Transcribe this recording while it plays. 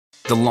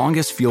The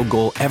longest field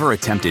goal ever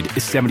attempted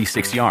is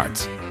 76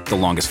 yards. The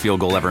longest field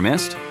goal ever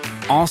missed?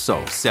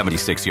 Also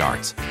 76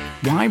 yards.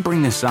 Why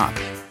bring this up?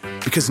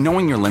 Because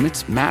knowing your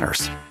limits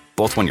matters,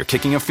 both when you're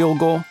kicking a field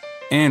goal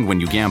and when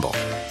you gamble.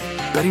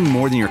 Betting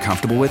more than you're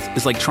comfortable with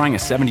is like trying a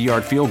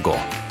 70-yard field goal.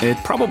 It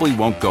probably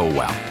won't go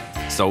well.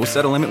 So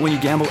set a limit when you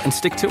gamble and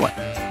stick to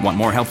it. Want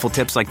more helpful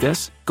tips like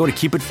this? Go to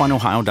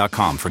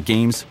keepitfunohio.com for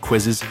games,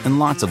 quizzes, and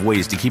lots of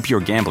ways to keep your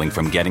gambling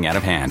from getting out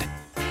of hand.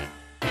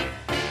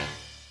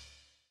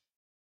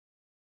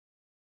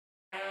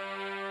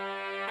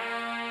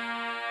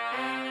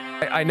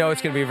 I know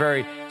it's going to be a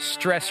very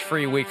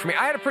stress-free week for me.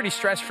 I had a pretty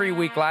stress-free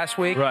week last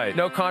week. Right.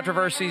 No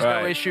controversies,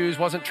 Right. no issues,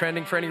 wasn't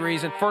trending for any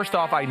reason. First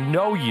off, I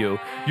know you.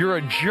 You're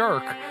a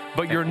jerk,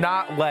 but you're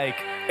not like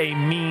a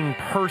mean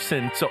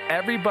person. So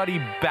everybody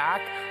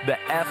back the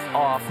F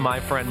off my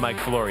friend Mike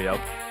Florio.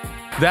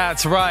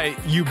 That's right.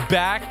 You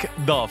back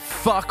the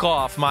fuck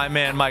off my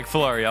man Mike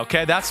Florio,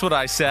 okay? That's what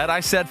I said.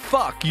 I said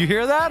fuck. You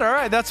hear that? All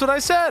right, that's what I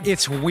said.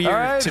 It's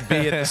weird to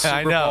be at the Super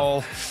I know.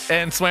 Bowl.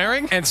 And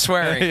swearing? And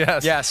swearing.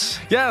 Yes.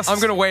 I'm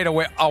going to wait a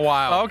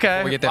while. Okay.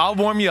 before we get there. I'll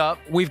warm you up.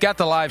 We've got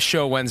the live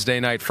show Wednesday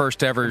night,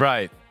 first ever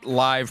Right.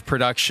 live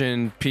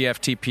production,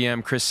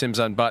 PFTPM, Chris Sims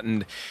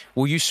Unbuttoned.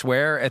 Will you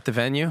swear at the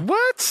venue?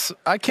 What?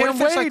 I What can't if wait.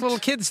 there's like little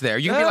kids there?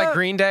 You can be like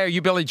Green Day. Are you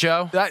Billy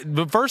Joe?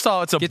 But first of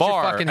all, it's a Get your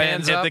bar. fucking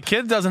hands and up. if the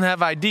kid doesn't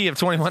have ID of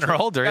 21 or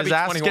older, Gotta his be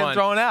ass is 21. getting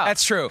thrown out.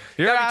 That's true.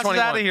 Your Gotta be ass is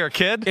 21. out of here,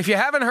 kid. If you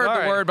haven't heard All the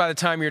right. word by the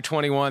time you're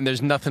 21,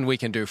 there's nothing we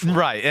can do for you.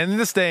 Right. And in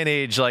this day and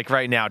age, like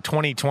right now,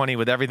 2020,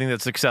 with everything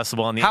that's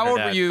accessible on the How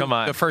internet. old were you Come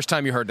on. the first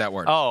time you heard that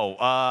word? Oh,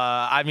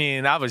 I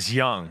mean, I was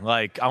young.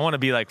 Like, I want to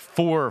be like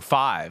 4 or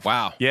 5.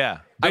 Wow. Yeah.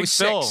 I Big was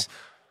Phil. 6.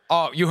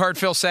 Oh, you heard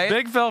Phil say it?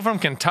 Big Phil from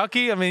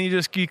Kentucky. I mean,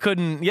 you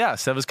couldn't.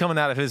 Yes, that was coming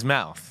out of his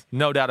mouth.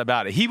 No doubt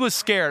about it. He was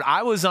scared.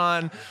 I was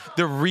on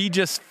the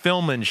Regis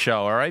Philbin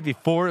show, all right,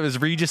 before it was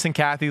Regis and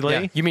Kathy Lee.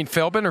 Yeah. You mean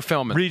Philbin or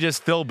Philman? Regis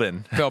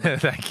Philbin. Philbin.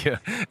 Thank you.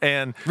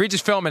 And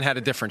Regis Philman had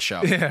a different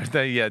show.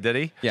 yeah, did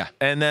he? Yeah.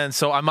 And then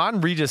so I'm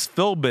on Regis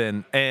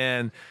Philbin,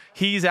 and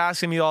he's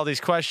asking me all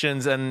these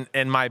questions, and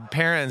my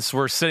parents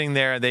were sitting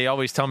there, and they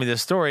always tell me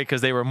this story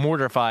because they were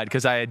mortified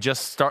because I had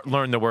just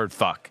learned the word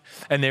fuck,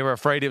 and they were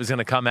afraid it was going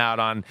to come out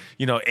on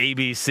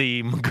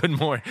ABC, Good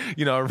Morning,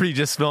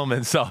 Regis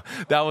Philbin. So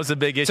that was a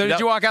big issue. So did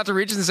you walk out to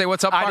Regis and say,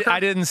 "What's up, fucker?" I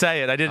didn't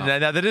say it. I didn't.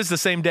 Now, that is the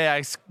same day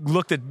I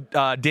looked at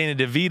Danny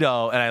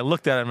DeVito, and I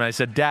looked at him and I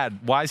said, "Dad,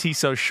 why is he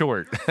so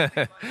short?"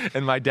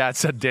 And my dad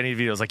said, Danny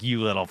DeVito's like,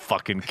 "You little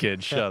fucking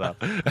kid, shut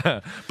up."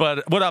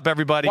 But what up,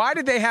 everybody? Why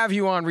did they have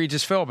you on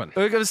Regis Philbin?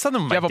 It was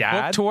something with Do you my have a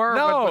dad. book tour?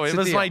 No, What's it the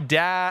was deal? my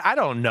dad. I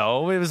don't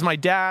know. It was my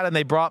dad, and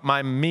they brought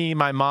my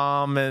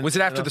mom, and Was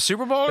it after the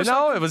Super Bowl or No,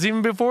 something? it was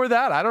even before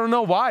that. I don't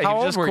know why. How He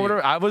old just were you?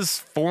 I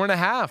was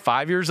 4.5,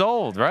 5 years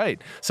old,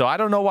 right? So I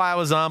don't know why I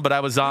was on, but I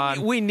was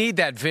on. We need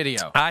that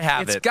video. I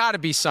have It's it. got to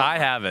be something. I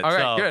have it. All right,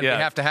 So, good. yeah.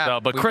 We have to have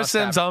it. But We Chris must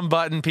have Sims it.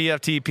 Unbuttoned,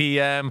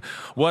 PFTPM.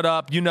 What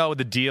up? You know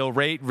the deal.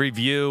 Rate,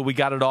 review. We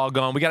got it all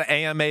going. We got an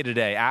AMA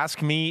today.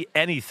 Ask me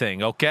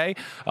anything, okay?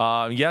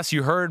 Yes,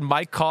 you heard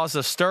Mike cause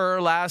a stir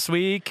last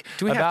week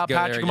Do we have about to go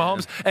there Patrick again?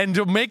 Mahomes. And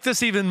to make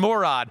this even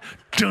more odd,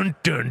 dun,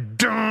 dun,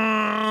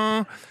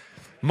 dun,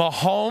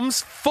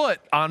 Mahomes' foot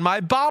on my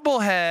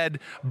bobblehead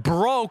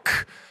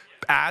broke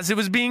as it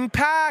was being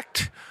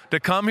packed to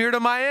come here to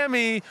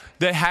Miami.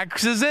 The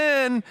hex is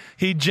in.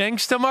 He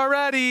jinxed him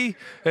already.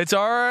 It's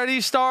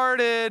already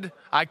started.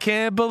 I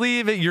can't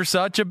believe it. You're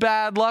such a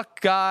bad luck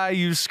guy.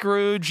 You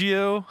screwed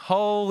you.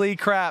 Holy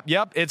crap.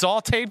 Yep, it's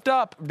all taped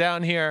up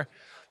down here.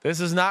 This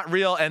is not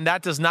real, and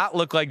that does not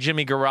look like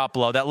Jimmy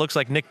Garoppolo. That looks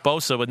like Nick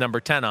Bosa with number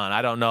 10 on.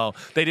 I don't know.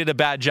 They did a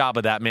bad job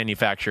of that,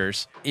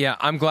 manufacturers. Yeah,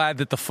 I'm glad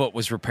that the foot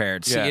was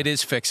repaired. See, Yeah. it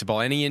is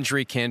fixable. Any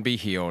injury can be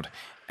healed.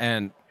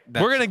 And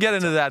We're going to get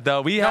into that,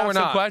 though. We have we're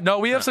some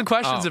not. we have some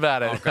questions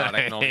about it. Oh, God,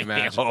 I can only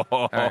imagine.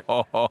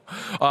 All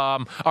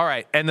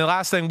right. And the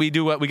last thing we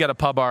do, we got to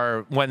pub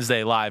our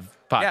Wednesday live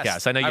podcast.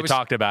 Yes, I know you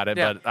talked about it,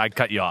 yeah. but I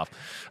cut you off.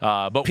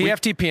 But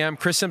PFTPM,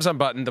 Chris Sims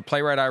Unbuttoned, the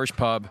Playwright Irish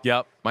Pub.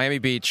 Yep. Miami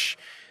Beach.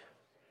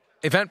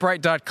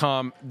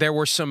 Eventbrite.com, there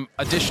were some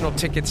additional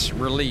tickets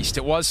released.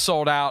 It was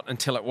sold out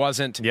until it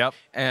wasn't. Yep.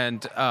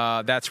 And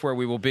that's where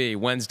we will be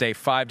Wednesday,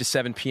 5 to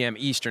 7 p.m.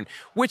 Eastern,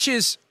 which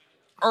is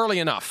early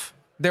enough.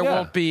 There Yeah.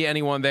 won't be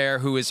anyone there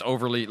who is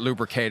overly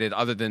lubricated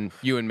other than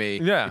you and me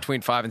Yeah.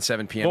 between 5 and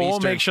 7 p.m. we'll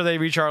Eastern. make sure they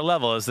reach our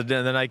level as the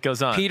night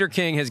goes on. Peter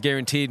King has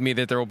guaranteed me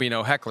that there will be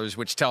no hecklers,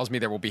 which tells me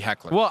there will be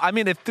hecklers. Well, I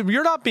mean, if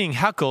you're not being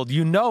heckled,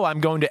 you know I'm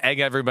going to egg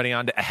everybody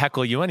on to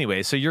heckle you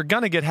anyway, so you're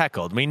going to get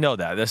heckled. We know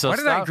that. So Why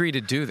did I agree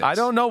to do this? I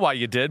don't know why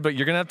you did, but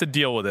you're going to have to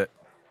deal with it.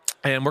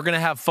 And we're going to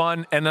have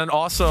fun. And then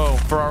also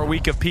for our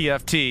week of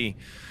PFT,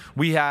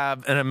 we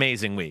have an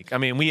amazing week. I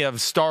mean, we have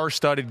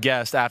star-studded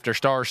guest after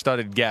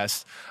star-studded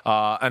guest.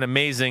 An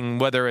amazing,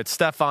 whether it's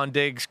Stephon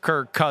Diggs,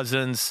 Kirk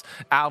Cousins,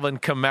 Alvin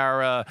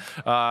Kamara,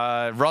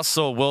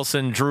 Russell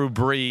Wilson, Drew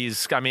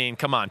Brees. I mean,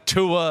 come on.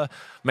 Tua,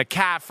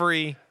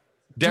 McCaffrey,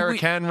 Derrick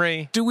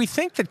Henry. Do we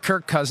think that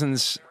Kirk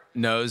Cousins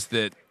knows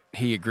that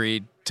he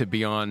agreed to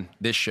be on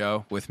this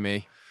show with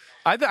me?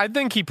 I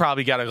think he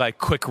probably got a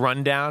quick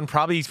rundown.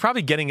 He's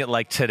probably getting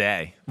it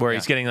today, where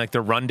he's getting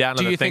the rundown.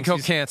 Do of the you think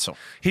things he'll cancel?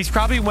 He's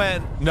probably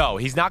no,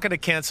 he's not going to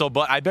cancel.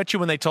 But I bet you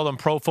when they told him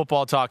Pro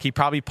Football Talk, he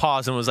probably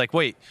paused and was like,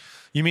 "Wait,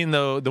 you mean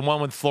the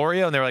one with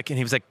Florio?" And they're and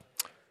he was like,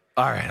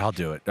 "All right, I'll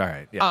do it. All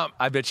right." Yeah.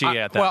 I bet you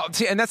that. Well,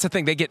 see, and that's the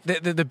thing. They get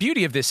the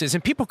beauty of this is,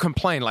 and people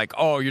complain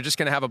 "Oh, you're just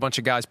going to have a bunch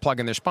of guys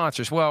plugging their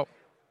sponsors." Well,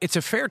 it's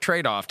a fair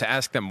trade-off to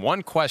ask them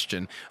one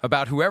question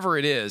about whoever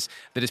it is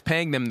that is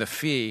paying them the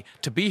fee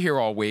to be here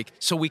all week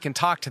so we can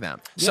talk to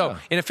them. Yeah. So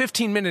in a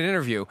 15-minute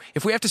interview,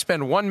 if we have to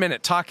spend 1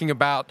 minute talking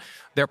about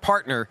their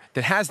partner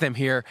that has them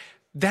here,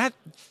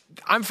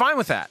 I'm fine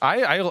with that.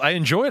 I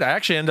enjoyed it. I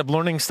actually ended up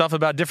learning stuff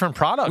about different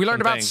products. We learned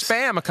about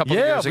Spam a couple of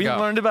years ago. Yeah,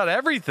 we learned about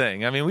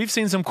everything. I mean, we've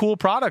seen some cool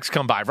products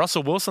come by.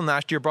 Russell Wilson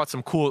last year brought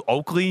some cool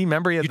Oakley.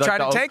 Remember? You tried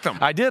to take them.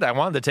 I did. I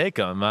wanted to take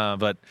them,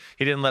 but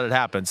he didn't let it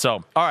happen.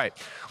 So, all right,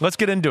 let's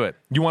get into it.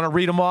 You want to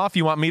read them off?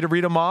 You want me to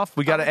read them off?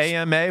 We got an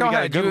AMA. We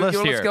got a good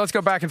list here. Let's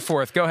go back and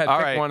forth. Go ahead,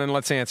 pick one and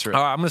let's answer it.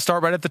 All right, I'm going to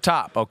start right at the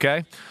top,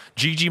 okay?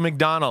 Gigi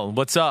McDonald,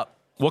 what's up?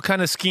 What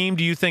kind of scheme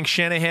do you think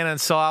Shanahan and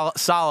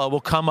Saleh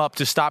will come up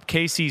to stop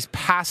KC's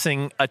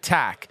passing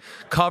attack?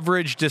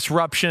 Coverage,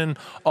 disruption,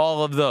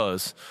 all of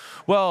those.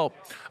 Well,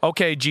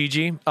 okay,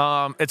 Gigi,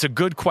 it's a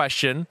good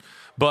question,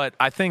 but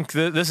I think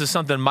this is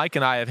something Mike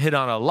and I have hit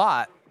on a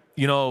lot.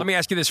 Let me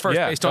ask you this first,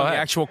 based on the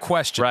actual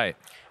question. Right.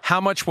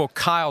 How much will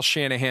Kyle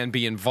Shanahan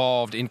be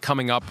involved in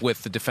coming up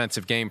with the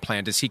defensive game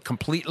plan? Does he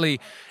completely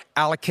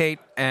allocate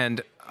and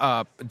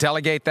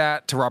delegate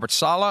that to Robert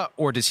Saleh,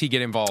 or does he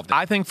get involved?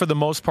 I think for the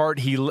most part,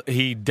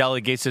 he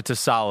delegates it to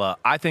Saleh.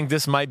 I think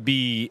this might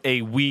be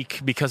a week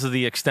because of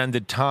the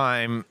extended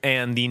time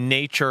and the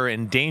nature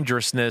and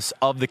dangerousness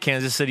of the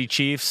Kansas City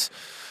Chiefs,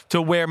 to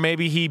where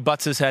maybe he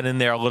butts his head in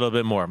there a little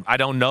bit more. I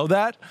don't know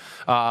that,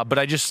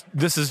 but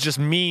this is just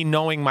me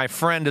knowing my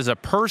friend as a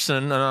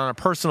person and on a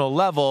personal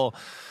level.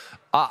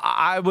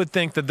 I would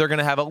think that they're going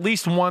to have at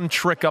least one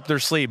trick up their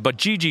sleeve. But,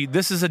 Gigi,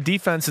 this is a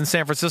defense in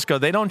San Francisco.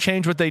 They don't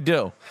change what they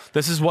do.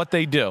 This is what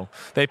they do.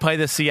 They play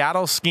the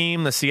Seattle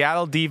scheme, the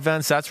Seattle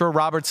defense. That's where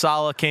Robert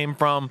Saleh came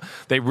from.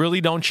 They really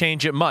don't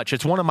change it much.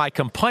 It's one of my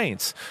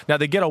complaints. Now,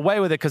 they get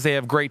away with it because they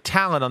have great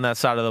talent on that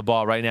side of the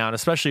ball right now, and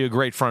especially a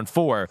great front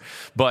four.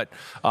 But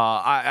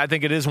I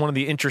think it is one of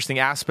the interesting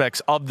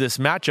aspects of this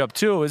matchup,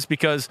 too, is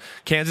because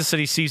Kansas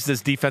City sees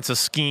this defensive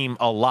scheme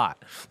a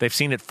lot. They've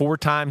seen it 4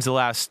 times the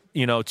last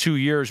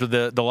 2 years with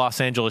the Los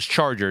Angeles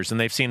Chargers, and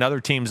they've seen other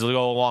teams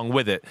go along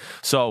with it.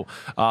 So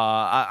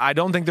I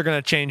don't think they're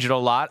going to change it a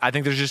lot. I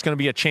think there's just going to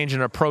be a change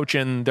in approach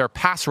in their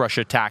pass rush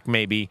attack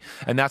maybe,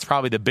 and that's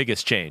probably the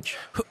biggest change.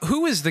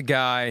 Who is the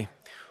guy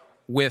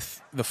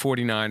with the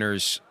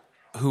 49ers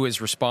who is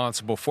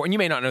responsible for, and you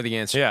may not know the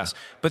answer to this,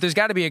 but there's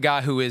got to be a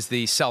guy who is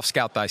the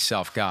self-scout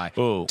thyself guy.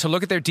 Ooh. To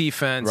look at their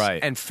defense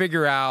and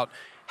figure out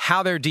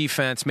how their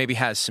defense maybe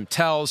has some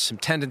tells, some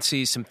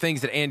tendencies, some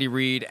things that Andy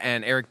Reid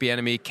and Eric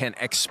Bieniemy can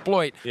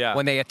exploit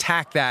when they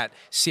attack that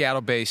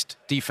Seattle-based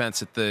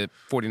defense that the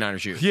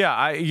 49ers use.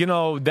 Yeah, Is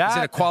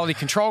it a quality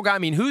control guy? I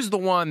mean, who's the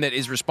one that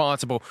is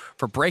responsible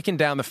for breaking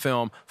down the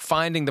film,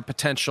 finding the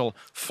potential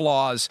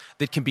flaws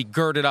that can be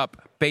girded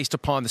up based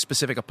upon the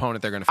specific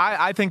opponent they're going to face?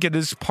 I think it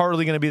is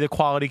partly going to be the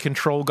quality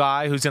control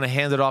guy who's going to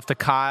hand it off to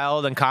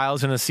Kyle. Then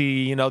Kyle's going to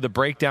see, the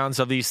breakdowns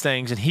of these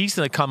things, and he's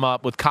going to come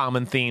up with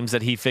common themes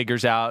that he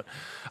figures out.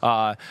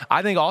 I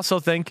hey,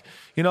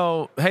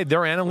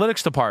 their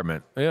analytics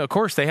department. Of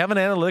course, they have an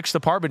analytics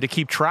department to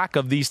keep track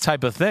of these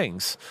type of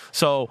things.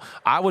 So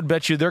I would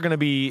bet you they're going to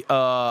be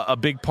a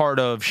big part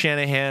of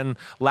Shanahan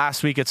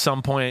last week at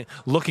some point,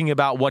 looking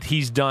about what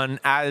he's done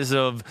as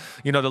of,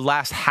 the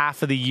last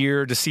half of the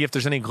year to see if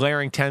there's any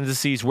glaring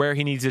tendencies where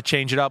he needs to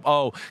change it up.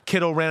 Oh,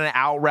 Kittle ran an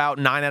out route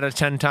 9 out of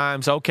 10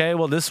 times. Okay,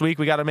 well, this week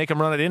we got to make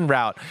him run it in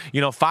route,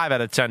 5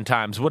 out of 10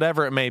 times,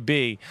 whatever it may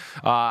be.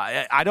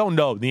 I don't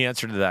know the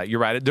answer to that. You're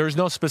right. There's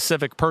no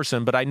specific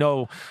person, but I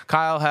know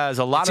Kyle has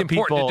a lot of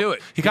people. It's important to do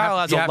it. Kyle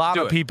has a lot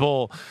of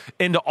people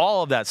into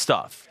all of that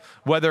stuff.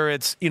 Whether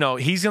it's,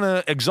 he's going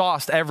to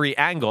exhaust every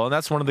angle, and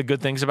that's one of the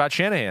good things about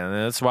Shanahan.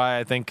 And that's why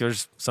I think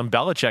there's some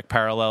Belichick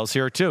parallels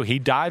here, too. He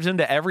dives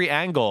into every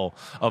angle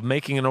of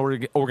making an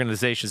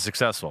organization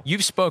successful.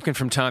 You've spoken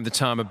from time to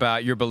time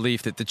about your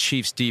belief that the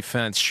Chiefs'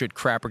 defense should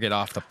crap or get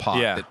off the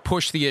pot, that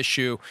push the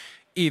issue,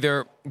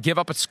 either give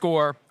up a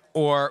score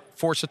or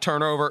force a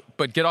turnover,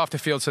 but get off the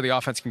field so the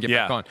offense can get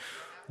back on.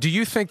 Do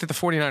you think that the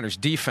 49ers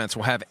defense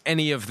will have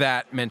any of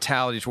that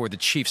mentality toward the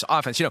Chiefs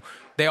offense?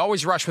 They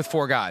always rush with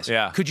 4 guys.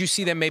 Yeah. Could you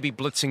see them maybe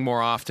blitzing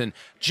more often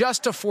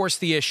just to force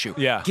the issue?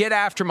 Yeah. Get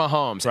after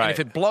Mahomes. Right. And if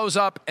it blows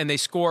up and they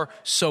score,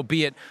 so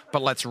be it.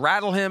 But let's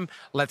rattle him.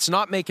 Let's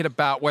not make it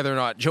about whether or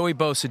not Joey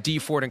Bosa, D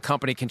Ford, and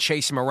company can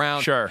chase him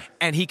around. Sure.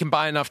 And he can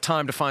buy enough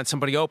time to find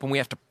somebody open. We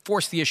have to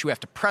force the issue. We have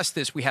to press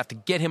this. We have to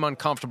get him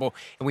uncomfortable.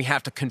 And we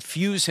have to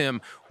confuse him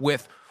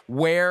with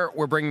where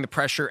we're bringing the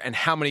pressure and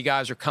how many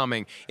guys are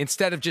coming,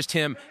 instead of just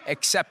him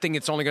accepting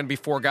it's only going to be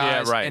 4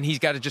 guys and he's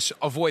got to just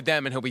avoid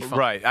them and he'll be fine.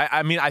 Right.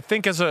 I mean, I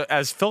think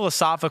as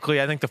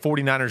philosophically, I think the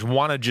 49ers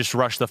want to just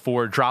rush the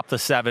 4, drop the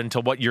 7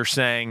 to what you're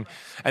saying,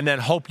 and then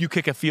hope you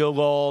kick a field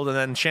goal, and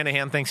then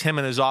Shanahan thinks him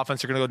and his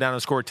offense are going to go down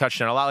and score a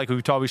touchdown, a lot like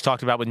we've always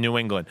talked about with New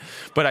England.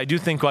 But I do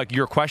think, like,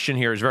 your question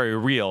here is very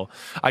real.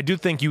 I do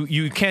think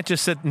you can't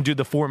just sit and do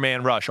the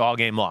 4-man rush all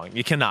game long.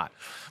 You cannot.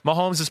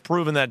 Mahomes has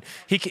proven that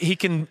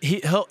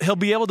he'll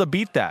be able to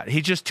beat that.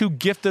 He's just too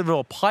gifted of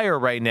a player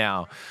right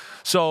now.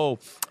 So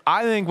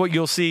I think what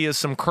you'll see is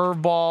some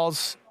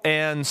curveballs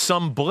and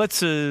some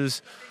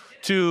blitzes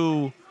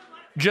to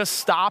just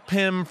stop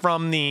him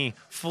from the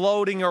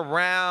floating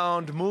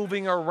around,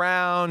 moving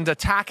around,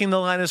 attacking the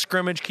line of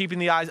scrimmage, keeping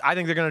the eyes. I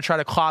think they're going to try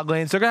to clog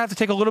lanes. They're going to have to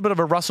take a little bit of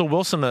a Russell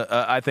Wilson,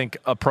 I think,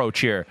 approach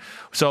here.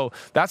 So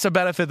that's a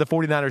benefit the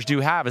 49ers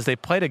do have, is they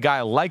played a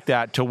guy like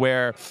that to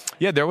where,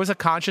 there was a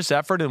conscious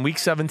effort in Week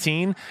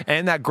 17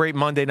 and that great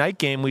Monday night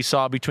game we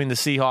saw between the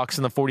Seahawks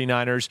and the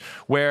 49ers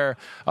where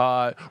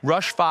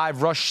rush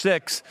 5, rush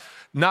 6,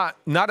 not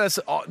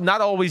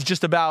always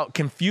just about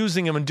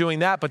confusing him and doing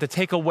that, but to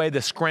take away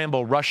the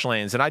scramble rush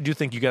lanes. And I do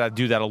think you got to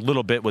do that a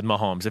little bit with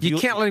Mahomes. You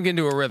can't let him get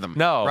into a rhythm.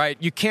 No. Right?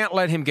 You can't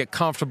let him get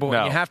comfortable. No.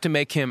 And you have to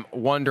make him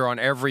wonder on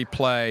every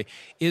play,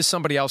 is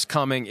somebody else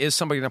coming? Is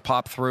somebody going to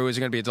pop through? Is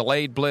it going to be a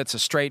delayed blitz, a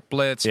straight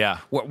blitz? Yeah.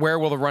 Where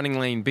will the running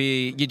lane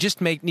be? You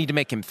just need to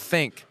make him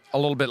think a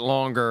little bit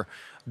longer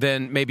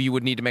than maybe you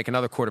would need to make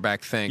another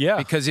quarterback think. Yeah.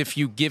 Because if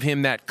you give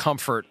him that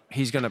comfort,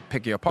 he's going to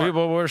pick you apart.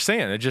 Well, we're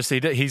saying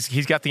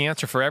he's got the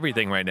answer for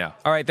everything right now.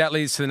 All right, that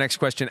leads to the next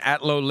question.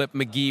 At Low Lip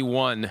McGee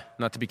 1,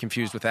 not to be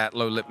confused with at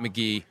Low Lip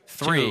McGee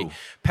 3. 2.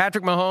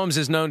 Patrick Mahomes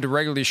is known to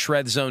regularly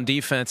shred zone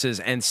defenses,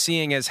 and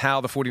seeing as how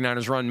the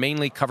 49ers run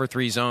mainly cover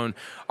 3 zone,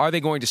 are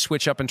they going to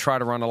switch up and try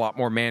to run a lot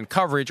more man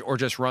coverage or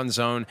just run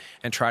zone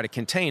and try to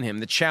contain him?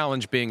 The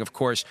challenge being, of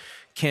course,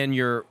 can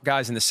your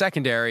guys in the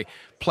secondary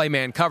play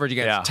man coverage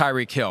against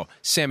Tyreek Hill,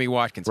 Sammy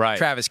Watkins,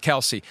 Travis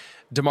Kelce,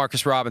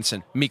 Demarcus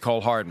Robinson,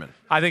 Mecole Hardman?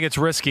 I think it's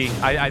risky.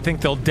 I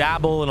think they'll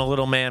dabble in a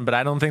little man, but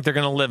I don't think they're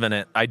going to live in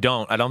it. I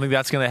don't think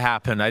that's going to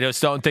happen. I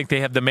just don't think they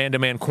have the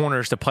man-to-man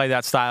corners to play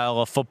that style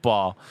of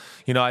football.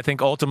 I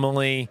think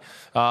ultimately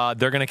they're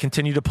going to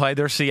continue to play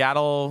their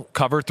Seattle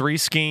cover 3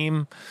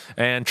 scheme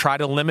and try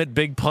to limit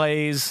big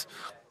plays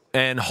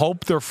and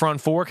hope their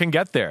front 4 can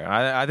get there.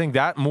 I think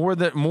that more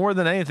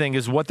than anything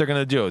is what they're going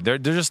to do. They're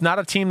just not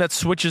a team that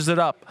switches it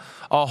up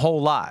a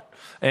whole lot.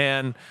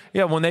 And,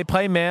 when they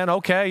play man,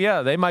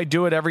 they might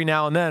do it every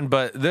now and then,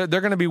 but they're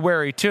going to be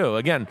wary too.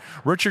 Again,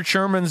 Richard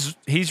Sherman's,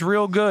 he's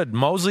real good.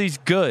 Mosley's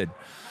good.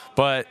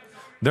 But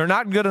they're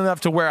not good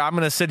enough to where I'm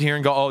going to sit here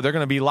and go, they're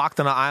going to be locked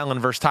on an island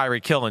versus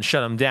Tyreek Hill and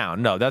shut them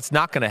down. No, that's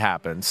not going to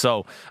happen.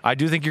 So I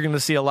do think you're going to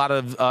see a lot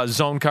of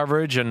zone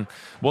coverage, and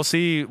we'll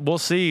see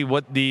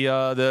what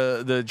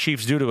the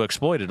Chiefs do to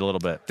exploit it a little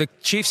bit. The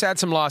Chiefs had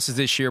some losses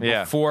this year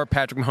before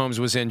Patrick Mahomes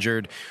was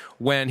injured.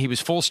 When he was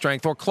full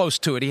strength or close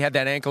to it, he had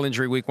that ankle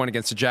injury week 1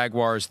 against the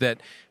Jaguars that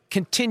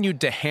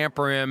continued to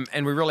hamper him,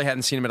 and we really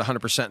hadn't seen him at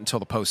 100% until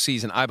the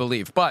postseason, I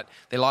believe. But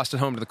they lost at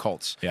home to the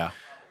Colts. Yeah.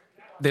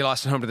 They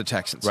lost at home to the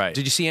Texans. Right.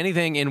 Did you see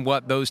anything in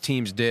what those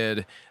teams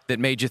did that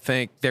made you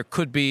think there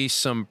could be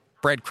some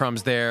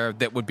breadcrumbs there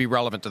that would be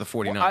relevant to the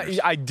 49ers? Well,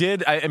 I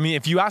did. I mean,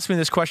 if you asked me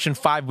this question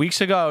 5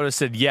 weeks ago, I would have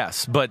said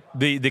yes. But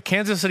the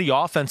Kansas City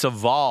offense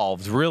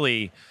evolved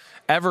really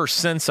ever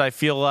since, I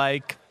feel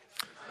like.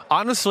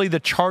 Honestly, the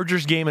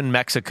Chargers game in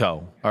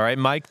Mexico, all right,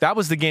 Mike, that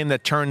was the game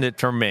that turned it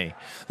for me.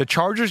 The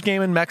Chargers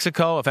game in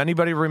Mexico, if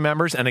anybody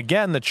remembers, and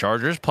again, the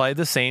Chargers play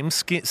the same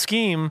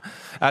scheme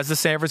as the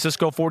San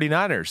Francisco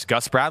 49ers.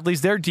 Gus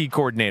Bradley's their D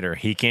coordinator.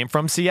 He came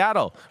from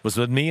Seattle, was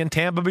with me in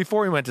Tampa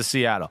before he went to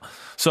Seattle.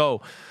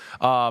 So,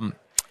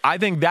 I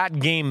think that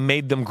game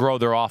made them grow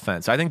their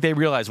offense. I think they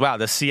realized, wow,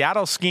 the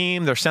Seattle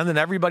scheme, they're sending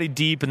everybody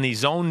deep in these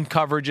zone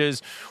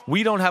coverages.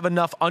 We don't have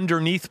enough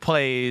underneath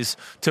plays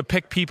to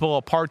pick people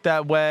apart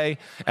that way.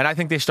 And I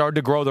think they started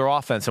to grow their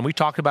offense. And we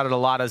talked about it a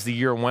lot as the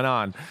year went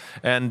on.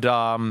 And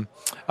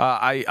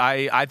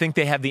I think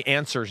they have the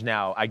answers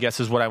now, I guess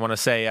is what I want to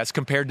say, as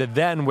compared to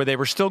then where they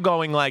were still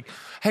going like,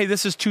 hey,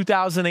 this is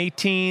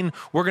 2018.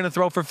 We're going to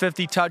throw for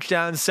 50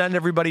 touchdowns, send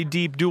everybody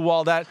deep, do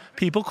all that.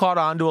 People caught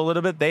on to a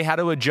little bit. They had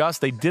to adjust.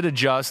 They did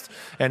adjust,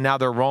 and now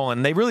they're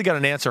rolling. They really got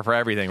an answer for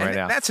everything right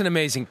now. That's an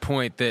amazing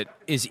point that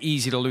is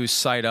easy to lose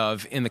sight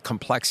of in the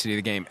complexity of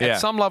the game. At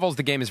some levels,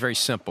 the game is very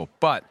simple,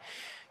 but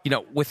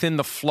within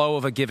the flow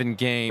of a given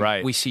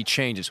game, we see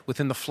changes.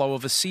 Within the flow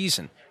of a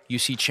season, you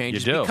see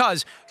changes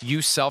because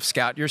you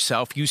self-scout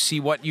yourself. You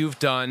see what you've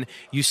done.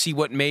 You see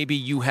what maybe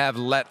you have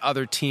let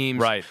other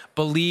teams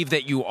believe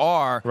that you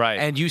are,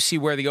 and you see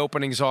where the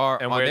openings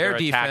are and on their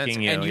defense,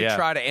 and you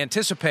try to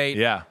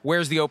anticipate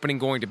where's the opening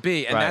going to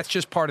be, and that's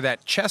just part of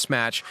that chess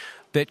match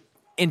that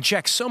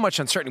injects so much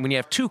uncertainty. When you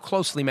have 2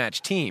 closely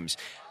matched teams,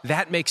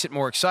 that makes it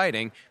more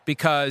exciting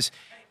because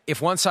if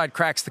one side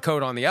cracks the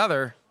code on the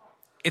other,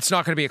 it's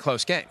not going to be a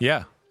close game.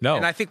 Yeah, no.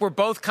 And I think we're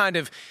both kind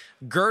of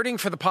girding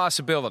for the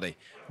possibility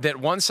that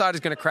one side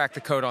is going to crack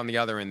the code on the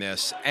other in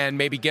this and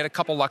maybe get a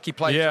couple lucky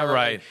plays. Yeah, early,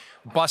 right.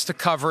 Bust a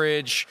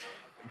coverage,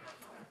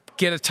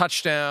 get a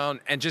touchdown,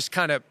 and just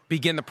kind of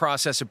begin the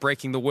process of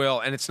breaking the will,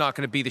 and it's not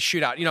going to be the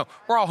shootout.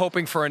 We're all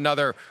hoping for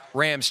another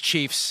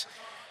Rams-Chiefs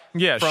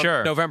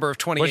from November of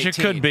 2018. Which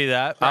it could be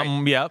that.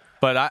 Right. Yep,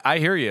 but I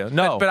hear you.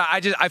 No. But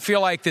I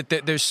feel like that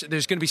there's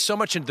going to be so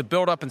much into the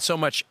buildup and so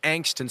much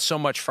angst and so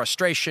much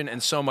frustration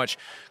and so much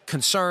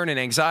concern and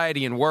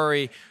anxiety and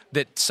worry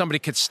that somebody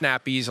could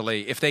snap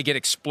easily if they get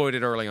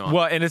exploited early on.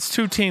 Well, and it's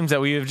two teams that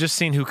we have just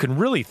seen who can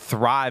really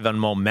thrive on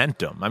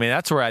momentum. I mean,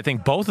 that's where I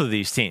think both of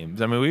these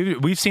teams. I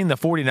mean, we've seen the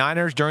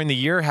 49ers during the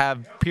year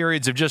have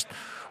periods of just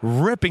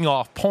ripping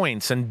off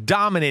points and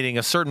dominating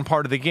a certain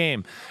part of the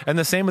game. And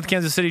the same with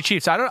Kansas City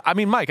Chiefs.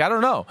 Mike, I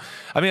don't know.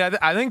 I mean,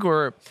 I think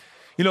we're,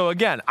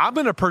 again, I'm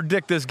going to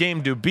predict this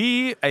game to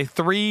be a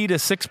 3 to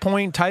 6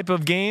 point type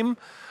of game.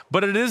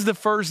 But it is the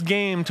first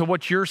game, to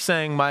what you're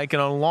saying, Mike, in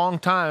a long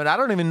time. And I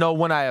don't even know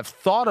when I have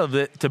thought of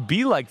it to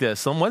be like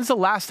this. And when's the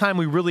last time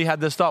we really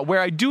had this thought? Where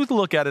I do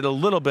look at it a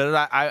little bit, and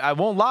I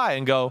won't lie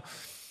and go,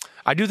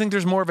 I do think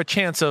there's more of a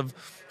chance of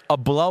a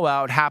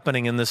blowout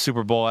happening in this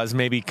Super Bowl as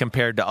maybe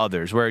compared to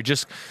others, where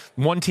just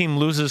one team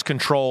loses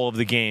control of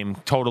the game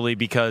totally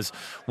because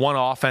one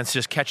offense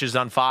just catches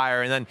on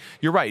fire. And then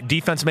you're right,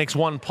 defense makes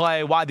one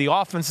play while the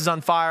offense is on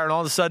fire, and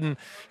all of a sudden,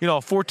 a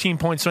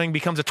 14-point swing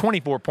becomes a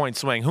 24-point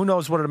swing. Who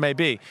knows what it may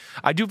be?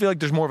 I do feel like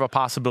there's more of a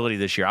possibility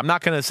this year. I'm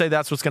not going to say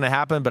that's what's going to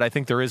happen, but I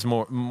think there is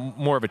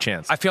more of a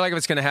chance. I feel like if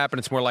it's going to happen,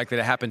 it's more likely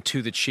to happen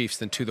to the Chiefs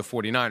than to the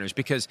 49ers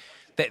because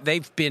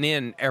they've been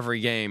in every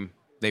game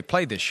they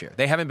played this year.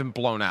 They haven't been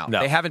blown out. No.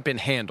 They haven't been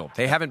handled.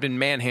 They haven't been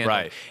manhandled.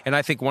 Right. And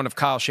I think one of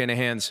Kyle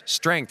Shanahan's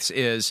strengths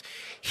is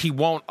he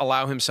won't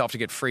allow himself to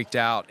get freaked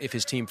out if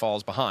his team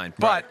falls behind.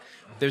 Right.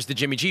 But there's the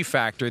Jimmy G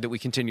factor that we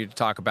continue to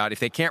talk about. If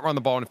they can't run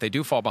the ball and if they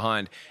do fall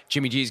behind,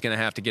 Jimmy G is going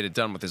to have to get it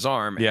done with his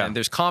arm. Yeah. And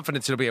there's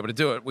confidence he'll be able to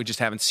do it. We just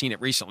haven't seen it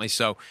recently.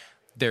 So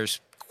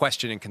there's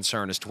question and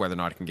concern as to whether or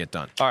not it can get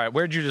done. All right,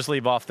 where'd you just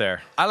leave off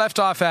there? I left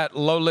off at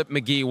Low Lip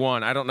McGee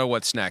 1. I don't know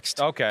what's next.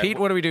 Okay. Pete,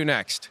 what do we do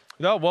next?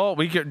 No, well,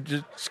 we could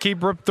just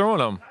keep throwing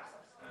them.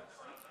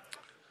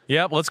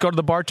 Yep, let's go to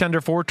the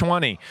bartender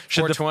 420.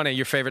 420,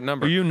 your favorite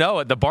number. You know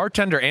it, the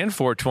bartender and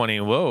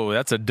 420. Whoa,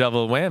 that's a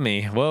double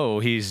whammy. Whoa,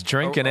 he's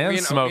drinking and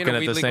smoking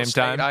at the same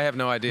time. I have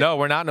no idea. No,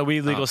 we're not in a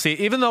weed legal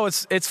state. Even though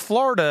it's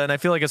Florida, and I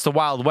feel like it's the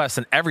Wild West,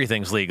 and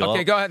everything's legal.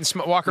 Okay, go ahead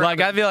and walk around.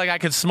 Like I feel like I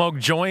could smoke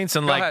joints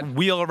and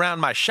wheel around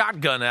my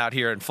shotgun out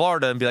here in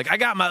Florida and be like, I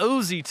got my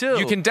Uzi too.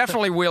 You can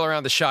definitely wheel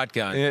around the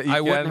shotgun.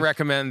 I wouldn't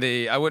recommend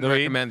the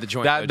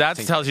joint. That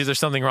tells you there's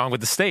something wrong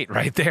with the state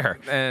right there.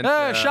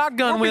 And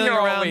shotgun wheeling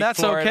around, that's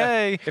Florida.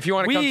 Okay. If you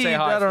want to come say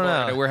hi,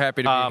 Florida, we're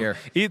happy to be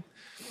here.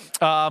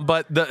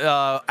 But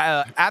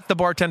at the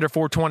bartender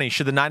 420,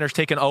 should the Niners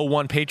take an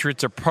 0-1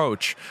 Patriots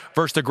approach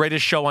versus the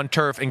greatest show on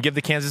turf and give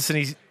the Kansas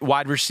City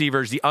wide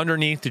receivers the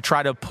underneath to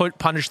try to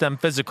punish them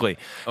physically?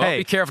 Hey,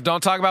 be careful!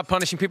 Don't talk about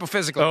punishing people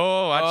physically.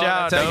 Oh, watch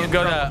out! Don't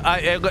go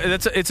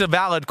to. It's a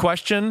valid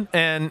question,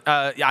 and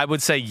I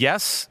would say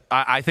yes.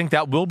 I think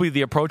that will be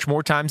the approach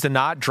more times than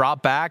not.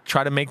 Drop back,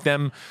 try to make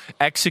them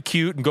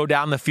execute and go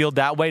down the field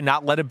that way.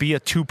 Not let it be a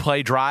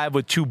 2-play drive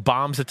with 2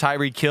 bombs to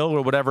Tyreek Hill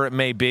or whatever it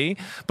may be.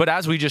 But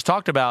as we just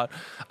talked about,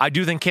 I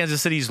do think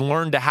Kansas City's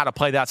learned how to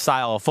play that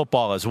style of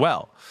football as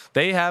well.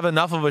 They have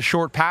enough of a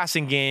short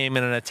passing game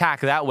and an attack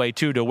that way,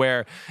 too, to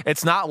where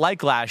it's not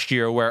like last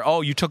year where,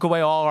 you took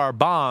away all our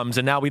bombs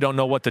and now we don't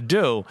know what to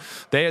do.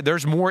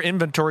 There's more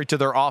inventory to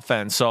their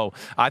offense. So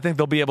I think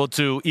they'll be able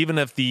to, even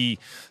if the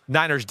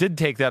Niners did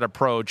take that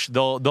approach,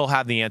 they'll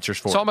have the answers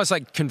for it. It's almost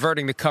like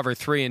converting the cover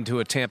 3 into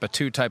a Tampa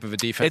 2 type of a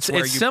defense.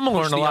 It's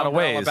similar in a lot of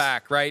ways.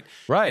 Back, right?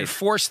 Right. And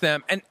force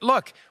them. And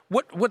look,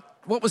 what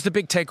was the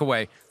big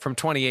takeaway from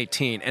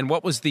 2018? And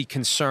what was the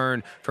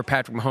concern for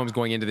Patrick Mahomes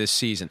going into this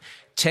season?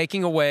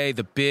 Taking away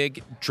the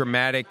big,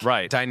 dramatic,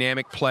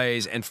 dynamic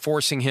plays and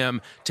forcing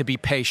him to be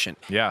patient.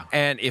 Yeah.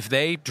 And if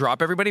they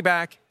drop everybody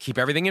back, keep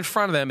everything in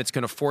front of them, it's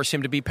going to force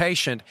him to be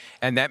patient.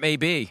 And that may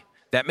be,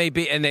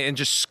 and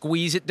just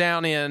squeeze it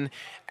down in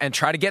and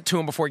try to get to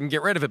him before he can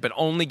get rid of it, but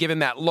only give him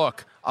that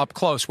look up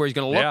close where he's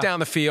going to look down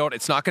the field.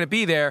 It's not going to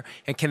be there.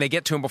 And can they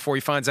get to him before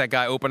he finds that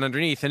guy open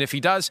underneath? And if he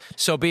does,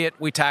 so be it.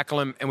 We tackle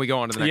him and we go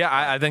on to the next. Yeah,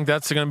 I think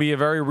that's going to be a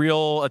very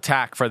real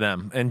attack for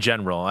them in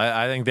general.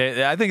 I think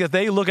if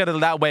they look at it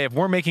that way, if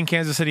we're making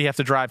Kansas City have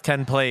to drive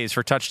 10 plays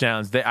for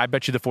touchdowns, I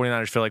bet you the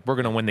 49ers feel like we're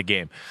going to win the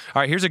game.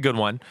 All right, here's a good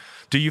one.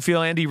 Do you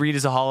feel Andy Reid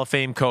is a Hall of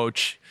Fame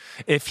coach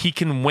if he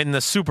can win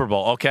the Super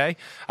Bowl? Okay,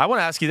 I want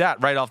to ask you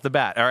that right off the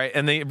bat. All right,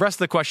 and the rest of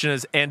the question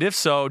is, and if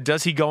so,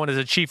 does he go in as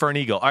a Chief or an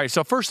Eagle? All right,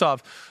 so first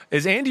off,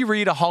 is Andy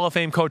Reid a Hall of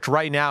Fame coach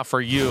right now for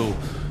you,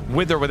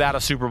 with or without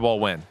a Super Bowl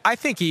win? I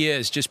think he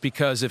is, just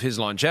because of his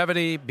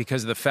longevity,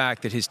 because of the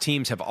fact that his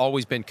teams have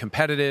always been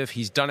competitive.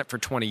 He's done it for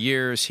 20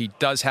 years. He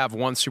does have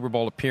one Super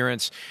Bowl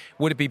appearance.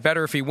 Would it be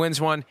better if he wins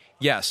one?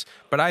 Yes,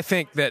 but I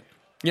think that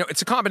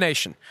it's a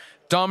combination: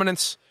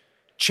 dominance,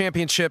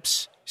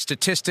 championships,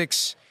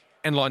 statistics,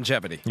 and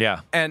longevity.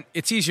 Yeah. And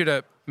it's easier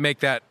to make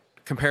that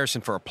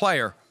comparison for a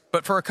player.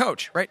 But for a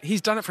coach, right,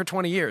 he's done it for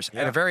 20 years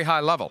at a very high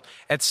level.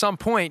 At some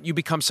point, you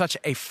become such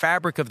a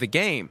fabric of the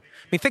game.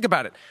 I mean, think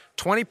about it.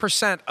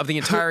 20% of the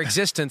entire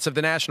existence of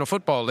the National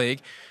Football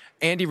League,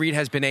 Andy Reid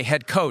has been a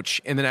head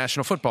coach in the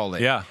National Football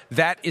League. Yeah.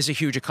 That is a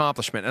huge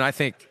accomplishment. And I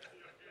think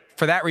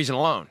for that reason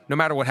alone, no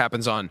matter what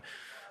happens on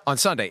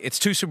Sunday, it's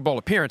 2 Super Bowl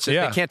appearances.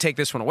 Yeah. They can't take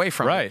this one away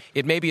from him.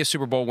 It may be a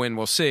Super Bowl win,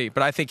 we'll see,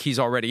 but I think he's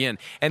already in.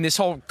 And this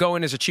whole go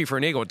in as a Chief or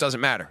an Eagle, it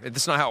doesn't matter.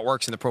 That's not how it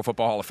works in the Pro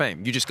Football Hall of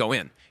Fame. You just go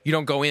in. You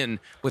don't go in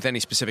with any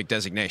specific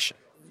designation.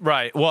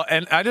 Right. Well,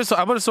 and I just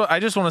want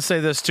to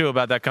say this too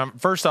about that.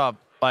 First off,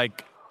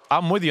 like,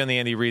 I'm with you on the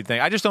Andy Reid thing.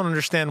 I just don't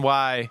understand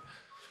why.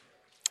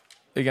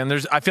 Again,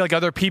 I feel like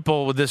other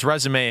people with this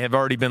resume have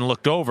already been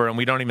looked over, and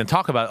we don't even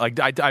talk about it.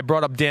 Like I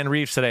brought up Dan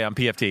Reeves today on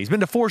PFT. He's been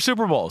to 4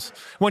 Super Bowls,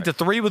 went to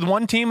 3 with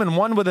one team and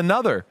 1 with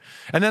another,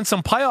 and then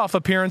some playoff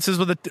appearances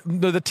with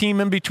the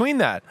team in between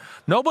that.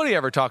 Nobody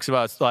ever talks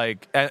about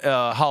like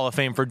Hall of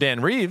Fame for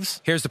Dan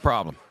Reeves. Here's the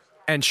problem,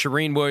 and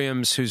Shireen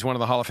Williams, who's one of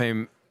the Hall of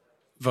Fame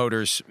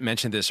voters,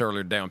 mentioned this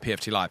earlier today on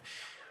PFT Live.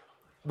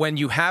 When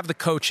you have the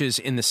coaches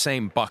in the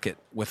same bucket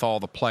with all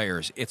the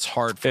players, it's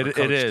hard for a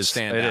coach to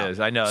stand out. It is.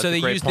 I know. So they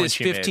use use this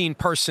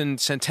 15-person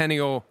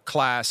centennial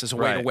class as a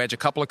way to wedge a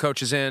couple of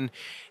coaches in,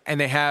 and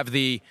they have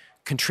the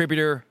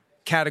contributor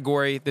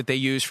category that they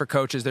use for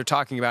coaches. They're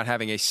talking about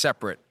having a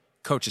separate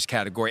coaches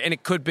category, and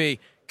it could be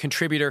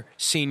contributor,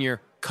 senior,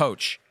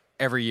 coach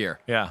every year.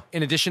 Yeah.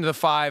 In addition to the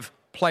 5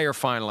 player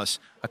finalists,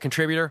 a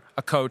contributor,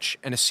 a coach,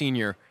 and a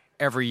senior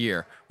every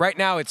year. Right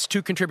now, it's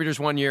 2 contributors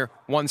one year,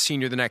 1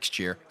 senior the next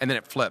year, and then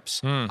it flips.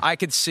 I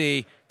could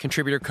see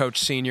contributor, coach,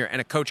 senior, and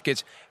a coach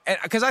gets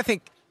 – because I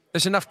think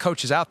there's enough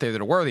coaches out there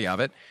that are worthy of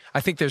it.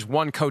 I think there's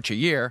 1 coach a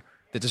year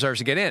that deserves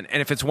to get in.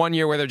 And if it's 1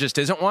 year where there just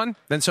isn't one,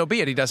 then so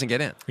be it. He doesn't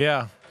get in.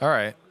 Yeah. All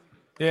right.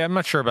 Yeah, I'm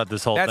not sure about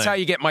this whole thing. That's how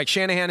you get Mike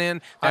Shanahan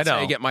in. That's how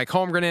you get Mike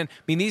Holmgren in.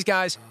 I mean, these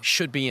guys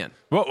should be in.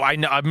 Well, I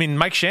know. I mean,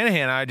 Mike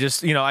Shanahan, I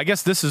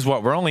guess this is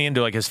what we're only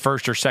into, like his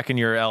first or second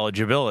year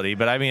eligibility.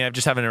 But I mean, I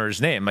just haven't heard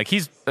his name. Like,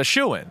 he's a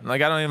shoo-in.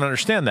 Like, I don't even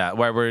understand that.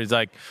 Where he's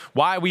like,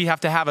 why we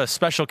have to have a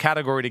special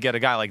category to get a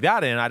guy like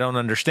that in, I don't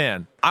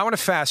understand. I want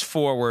to fast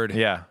forward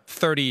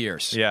 30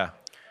 years. Yeah.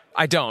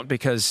 I don't,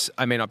 because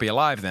I may not be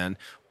alive then.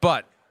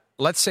 But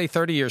let's say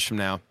 30 years from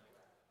now,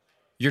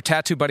 your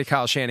tattoo buddy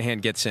Kyle Shanahan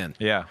gets in.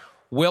 Yeah.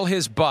 Will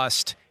his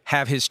bust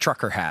have his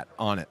trucker hat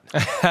on it?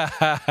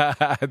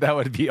 That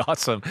would be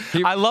awesome.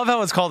 I love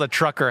how it's called a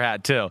trucker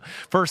hat too.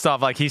 First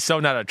off, like, he's so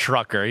not a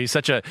trucker. He's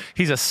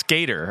a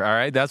skater. All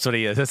right, that's what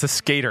he is. It's a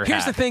skater hat.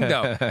 Here's the thing,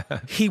 though.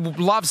 He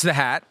loves the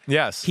hat.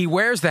 Yes. He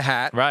wears the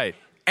hat. Right.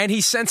 And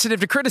he's sensitive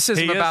to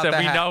criticism about that.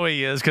 We know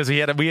he is, because we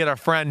had a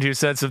friend who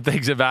said some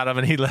things about him,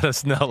 and he let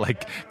us know,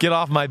 like, get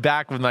off my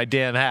back with my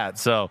damn hat.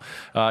 So,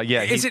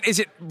 yeah. Is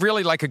it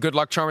really like a good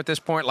luck charm at this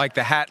point? Like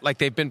the hat, like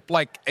they've been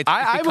like.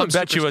 I would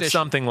bet you it's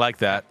something like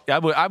that.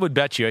 I would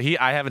bet you.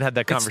 I haven't had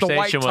that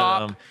conversation with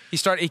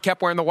him. He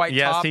kept wearing the white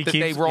top that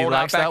they rolled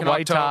out back in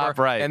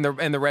October, right? And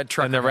the red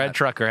trucker and the red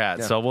trucker hat.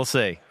 Yeah. So we'll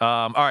see.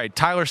 All right,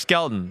 Tyler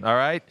Skelton. All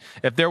right,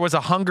 if there was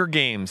a Hunger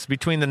Games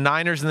between the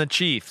Niners and the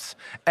Chiefs,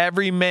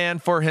 every man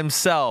for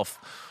himself,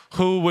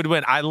 who would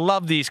win? I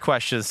love these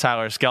questions,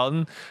 Tyler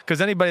Skelton,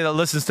 because anybody that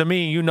listens to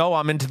me, you know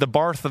I'm into the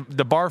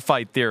bar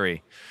fight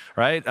theory,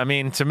 right? I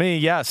mean, to me,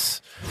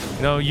 yes.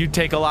 You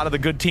take a lot of the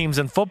good teams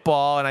in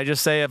football, and I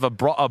just say if a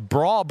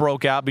brawl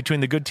broke out between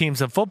the good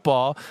teams in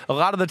football, a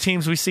lot of the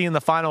teams we see in the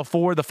Final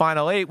Four, the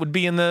Final Eight, would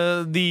be in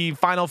the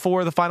Final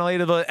Four, the Final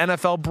Eight of the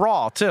NFL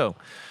brawl, too.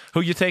 Who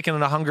you taking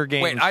in a Hunger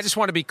Games? Wait, I just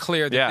want to be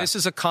clear that this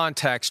is a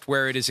context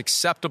where it is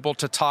acceptable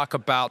to talk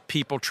about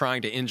people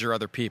trying to injure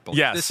other people.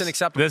 Yes. Is this an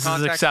acceptable context? This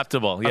is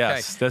acceptable.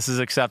 Yes, okay. This is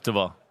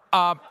acceptable.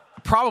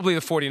 Probably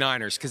the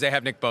 49ers, because they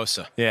have Nick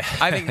Bosa. Yeah.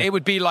 I think it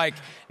would be like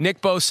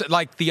Nick Bosa,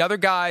 like the other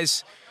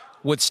guys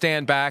would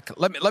stand back.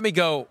 Let me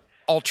go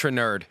ultra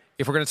nerd.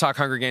 If we're going to talk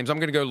Hunger Games, I'm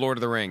going to go Lord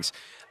of the Rings.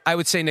 I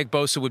would say Nick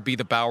Bosa would be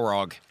the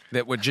Balrog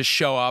that would just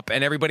show up,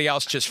 and everybody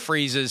else just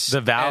freezes. The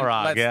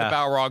Balrog, and lets the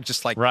Balrog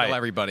just kill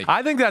everybody.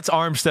 I think that's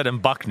Armstead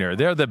and Buckner.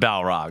 They're the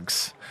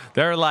Balrogs.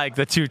 They're like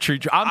the two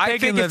tree. I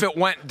think if it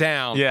went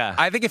down,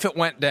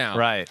 I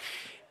right.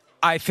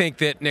 I think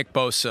that Nick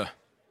Bosa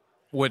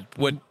would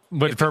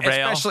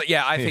prevail. Especially,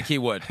 I think he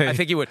would. I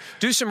think he would.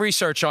 Do some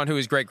research on who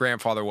his great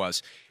grandfather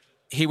was.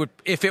 He would,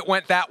 if it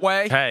went that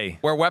way,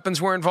 where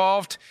weapons were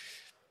involved.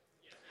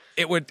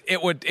 It would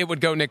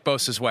go Nick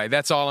Bosa's way.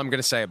 That's all I'm going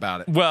to say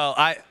about it. Well,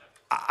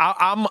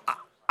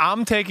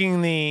 I'm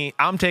taking the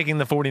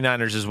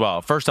 49ers as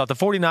well. First off, the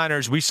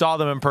 49ers, we saw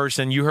them in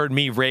person. You heard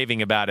me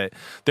raving about it.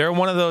 They're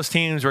one of those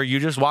teams where you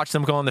just watch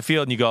them go on the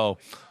field and you go,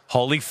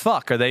 holy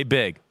fuck, are they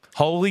big?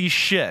 Holy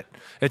shit.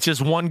 It's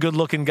just one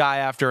good-looking guy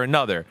after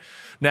another.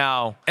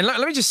 Now, and let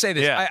me just say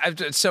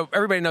this. So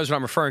everybody knows what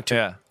I'm referring to.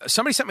 Yeah.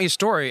 Somebody sent me a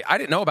story. I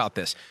didn't know about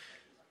this.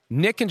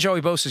 Nick and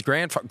Joey Bosa's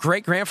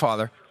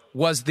great-grandfather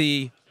was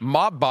the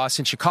mob boss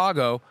in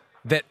Chicago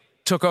that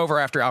took over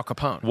after Al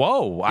Capone.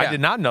 Whoa, I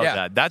did not know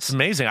that. That's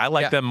amazing. I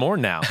like them more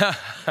now.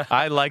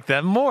 I like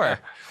them more.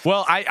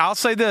 Well, I'll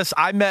say this.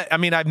 I've met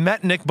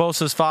Nick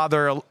Bosa's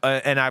father,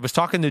 and I was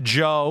talking to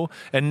Joey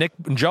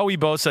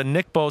Bosa,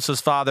 Nick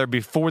Bosa's father,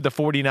 before the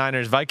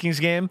 49ers-Vikings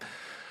game.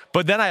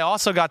 But then I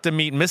also got to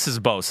meet Mrs.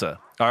 Bosa.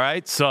 All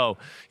right. So,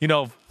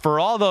 for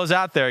all those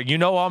out there,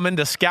 I'm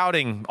into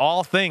scouting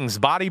all things,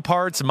 body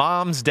parts,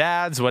 moms,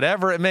 dads,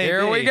 whatever it may be.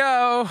 Here we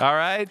go. All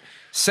right.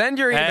 Send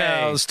your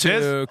emails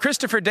to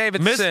Christopher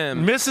David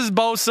Sims. Mrs.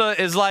 Bosa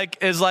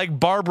is like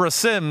Barbara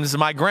Sims,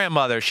 my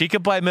grandmother. She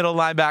could play middle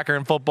linebacker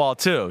in football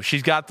too.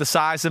 She's got the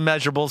size and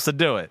measurables to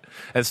do it.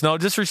 It's no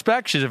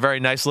disrespect. She's a very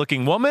nice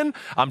looking woman.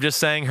 I'm just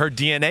saying her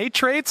DNA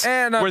traits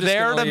were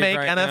there to make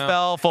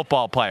NFL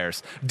football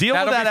players. Deal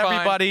with that,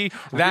 everybody.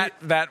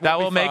 That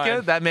will make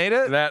it. That made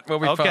it. That will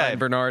be fine,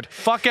 Bernard.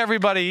 Fuck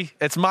everybody.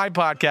 It's my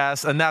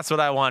podcast, and that's what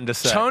I wanted to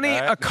say. Tony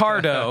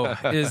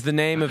Accardo is the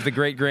name of the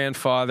great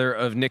grandfather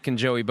of Nick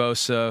and Joey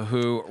Bosa,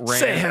 who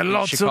ran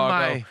the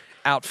Chicago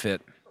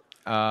outfit.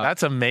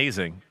 That's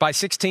amazing. By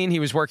 16, he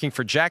was working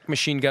for Jack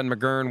Machine Gun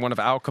McGurn, one of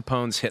Al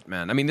Capone's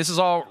hitmen. I mean, this was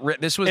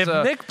if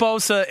Nick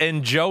Bosa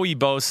and Joey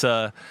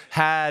Bosa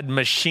had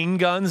machine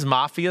guns,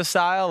 mafia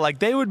style, like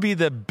they would be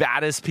the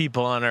baddest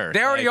people on earth.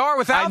 They already are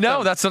without them. I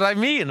know, that's what I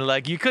mean.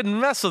 Like, you couldn't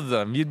mess with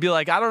them. You'd be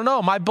like, I don't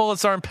know, my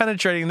bullets aren't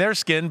penetrating their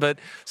skin, but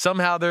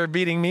somehow they're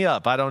beating me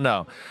up. I don't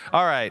know.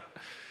 All right.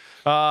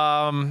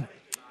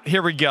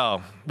 Here we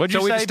go. What'd you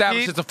say, we've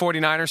established Pete? it's the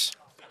 49ers?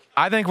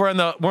 I think we're in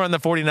the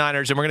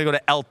 49ers, and we're going to go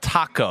to El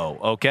Taco,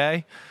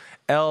 okay?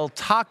 El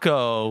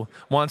Taco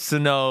wants to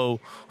know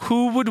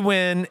who would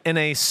win in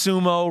a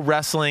sumo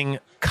wrestling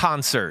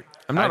concert.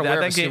 I'm not aware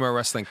of a sumo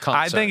wrestling concert.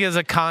 I think it's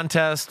a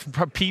contest.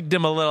 Pete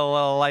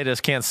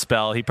Dimalitis can't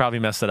spell. He probably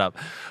messed it up.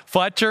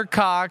 Fletcher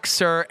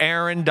Cox or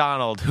Aaron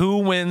Donald. Who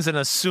wins in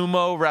a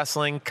sumo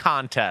wrestling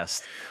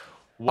contest?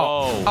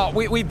 Whoa.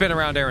 We've been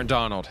around Aaron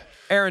Donald.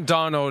 Aaron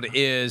Donald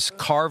is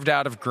carved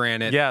out of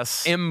granite,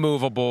 yes,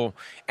 immovable,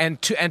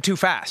 and too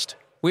fast.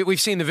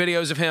 We've seen the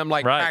videos of him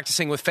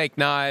practicing with fake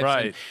knives.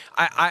 Right.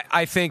 And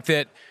I think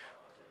that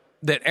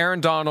Aaron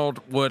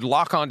Donald would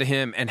lock onto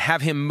him and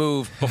have him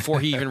move before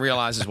he even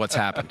realizes what's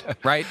happened.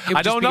 Right? It would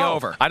I don't just be know.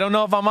 over. I don't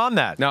know if I'm on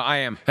that. No, I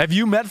am. Have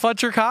you met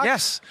Fletcher Cox?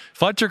 Yes.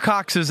 Fletcher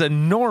Cox is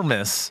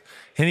enormous.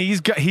 And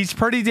he's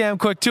pretty damn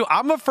quick too.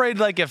 I'm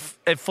afraid if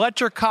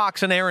Fletcher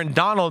Cox and Aaron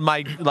Donald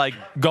might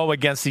go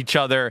against each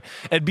other,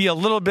 it'd be a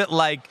little bit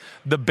like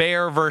the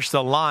bear versus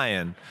the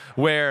lion,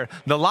 where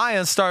the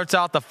lion starts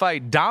out the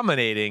fight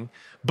dominating,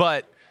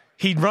 but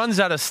he runs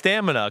out of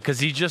stamina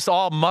because he's just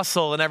all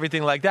muscle and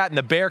everything like that. And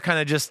the bear kind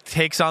of just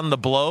takes on the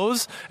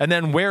blows and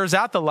then wears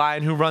out the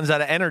lion, who runs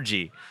out of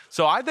energy.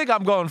 So I think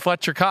I'm going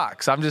Fletcher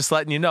Cox. I'm just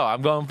letting you know.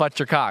 I'm going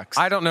Fletcher Cox.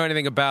 I don't know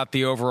anything about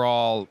the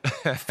overall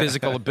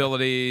physical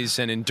abilities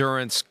and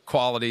endurance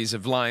qualities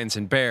of lions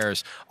and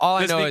bears. All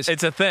I know is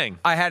it's a thing.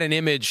 I had an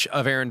image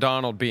of Aaron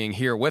Donald being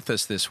here with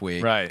us this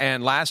week. Right.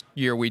 And last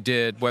year we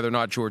did whether or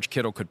not George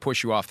Kittle could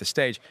push you off the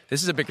stage.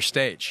 This is a bigger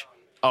stage.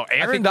 Oh,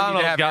 Aaron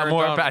Donald got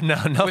more.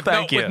 No,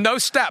 thank you. With no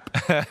step.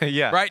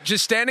 Yeah. Right?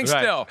 Just standing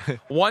still.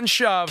 One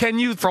shove. Can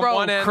you from throw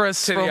one end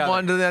Chris to from the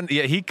one other? to the end?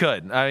 Yeah, he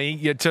could. I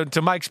mean,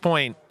 to Mike's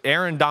point,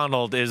 Aaron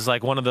Donald is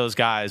like one of those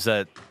guys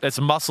that it's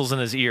muscles in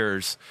his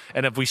ears,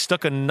 and if we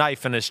stuck a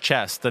knife in his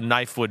chest, the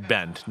knife would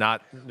bend.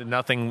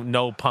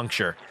 No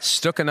puncture.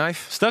 Stuck a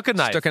knife? Stuck a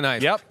knife. Stuck a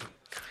knife. Yep.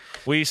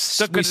 We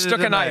stuck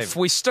a knife.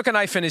 We stuck a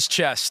knife in his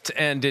chest,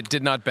 and it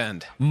did not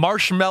bend.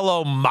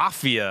 Marshmallow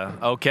Mafia.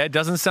 Okay,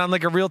 doesn't sound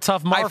like a real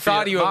tough mafia. I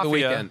thought of you over the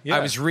weekend. Yeah. I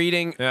was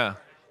reading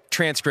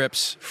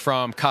transcripts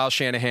from Kyle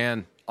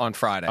Shanahan on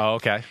Friday. Oh,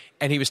 okay.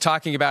 And he was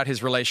talking about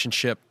his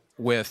relationship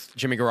with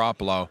Jimmy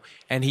Garoppolo,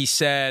 and he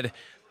said,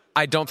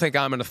 I don't think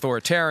I'm an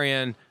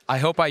authoritarian. I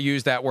hope I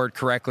used that word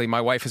correctly.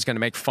 My wife is going to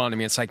make fun of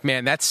me. It's like,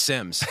 man, that's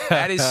Sims.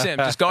 That is Sims.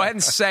 Just go ahead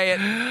and say it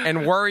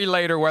and worry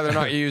later whether or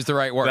not you used the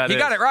right word. He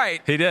got it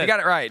right. He did. He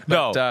got it right.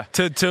 No, But,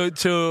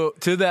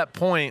 to that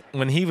point,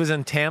 when he was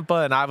in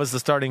Tampa and I was the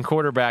starting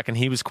quarterback and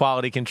he was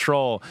quality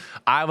control,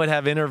 I would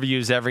have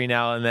interviews every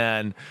now and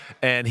then,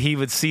 and he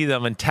would see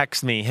them and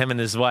text me, him and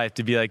his wife,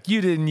 to be like,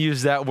 you didn't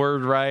use that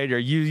word right, or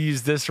you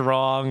used this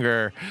wrong,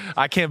 or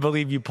I can't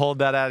believe you pulled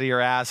that out of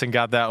your ass and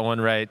got that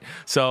one right.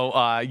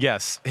 So,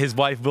 yes, his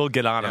wife will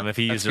get on him if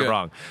he used it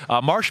wrong.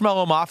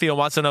 Marshmallow Mafia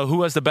wants to know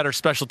who has the better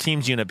special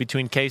teams unit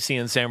between KC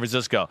and San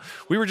Francisco.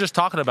 We were just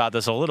talking about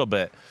this a little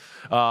bit.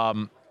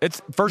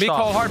 It's first off,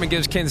 Mecole Hardman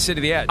gives Kansas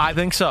City the edge. I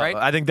think so. Right?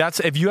 I think that's,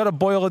 if you had to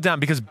boil it down,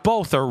 because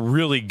both are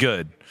really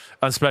good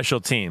on special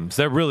teams.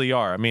 They really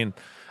are. I mean,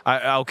 the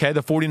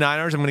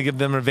 49ers, I'm going to give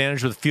them an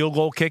advantage with field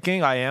goal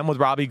kicking. I am with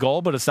Robbie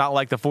Gould, but it's not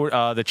like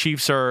the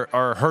Chiefs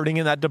are hurting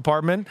in that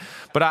department.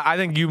 But I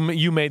think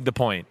you made the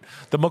point.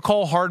 The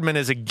Mecole Hardman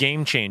is a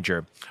game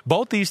changer.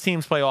 Both these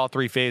teams play all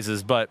three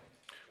phases, but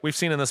we've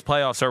seen in this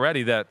playoffs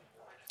already that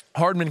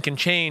Hardman can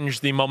change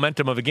the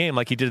momentum of a game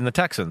like he did in the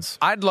Texans.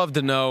 I'd love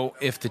to know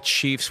if the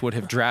Chiefs would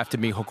have drafted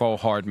Mecole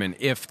Hardman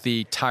if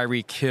the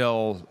Tyreek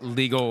Hill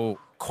legal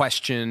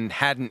question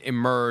hadn't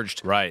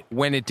emerged right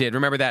when it did.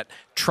 Remember that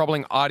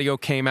troubling audio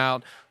came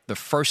out the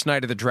first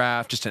night of the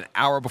draft, just an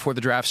hour before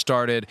the draft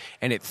started,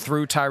 and it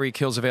threw Tyreek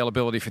Hill's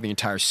availability for the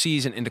entire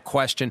season into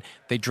question.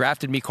 They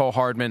drafted Mecole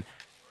Hardman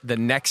the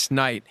next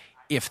night.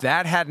 If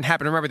that hadn't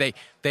happened, remember,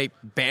 they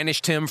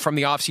banished him from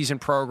the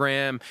offseason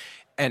program,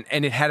 and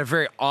it had a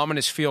very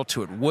ominous feel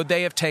to it. Would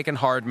they have taken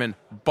Hardman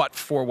but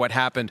for what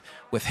happened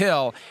with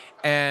Hill?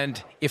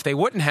 And if they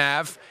wouldn't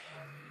have,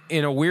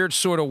 in a weird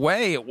sort of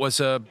way, it was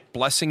a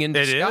blessing in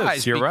disguise. It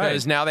is. You're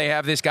because right. now they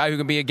have this guy who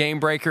can be a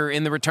game breaker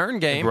in the return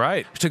game,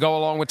 right, to go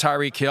along with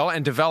Tyreek Hill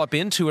and develop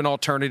into an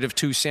alternative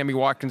to Sammy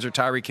Watkins or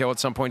Tyreek Hill at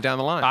some point down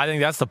the line. I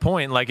think that's the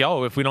point. Like,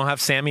 if we don't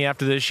have Sammy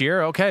after this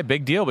year, okay,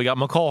 big deal. We got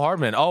Mecole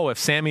Hardman. If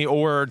Sammy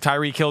or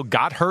Tyreek Hill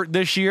got hurt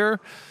this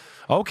year,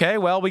 okay,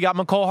 well, we got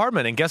Mecole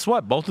Hardman. And guess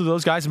what? Both of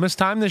those guys missed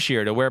time this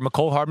year, to where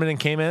Mecole Hardman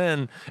came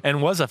in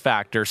and was a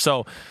factor.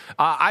 So,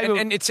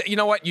 and it's, you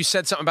know what? You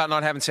said something about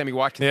not having Sammy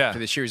Watkins after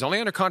this year. He's only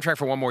under contract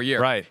for one more year.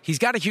 Right. He's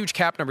got a huge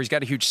cap number. He's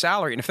got a huge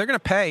salary. And if they're going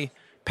to pay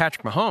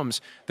Patrick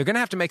Mahomes, they're going to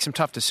have to make some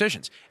tough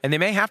decisions. And they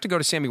may have to go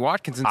to Sammy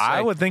Watkins and say,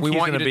 I would think we he's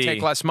want you gonna to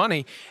take less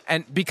money.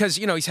 And because,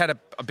 he's had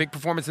a big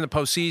performance in the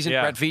postseason.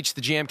 Yeah. Brett Veach,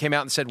 the GM, came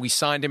out and said, we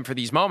signed him for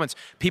these moments.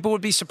 People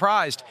would be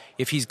surprised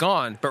if he's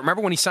gone. But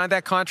remember when he signed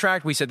that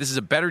contract, we said this is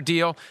a better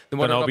deal than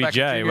what Odell OBJ,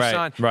 Beckham Jr.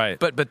 signed. Right.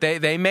 But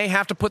they may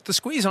have to put the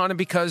squeeze on him,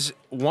 because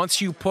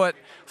once you put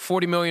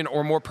 $40 million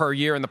or more per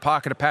year in the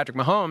pocket of Patrick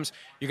Mahomes,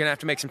 you're going to have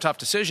to make some tough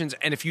decisions.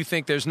 And if you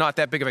think there's not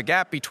that big of a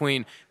gap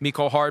between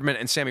Mecole Hardman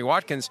and Sammy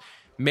Watkins,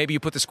 maybe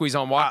you put the squeeze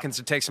on Watkins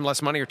to take some less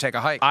money or take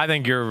a hike. I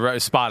think you're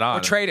spot on.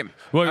 Or trade him.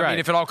 Well, I mean,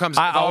 if it all comes,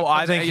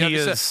 I think he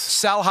is.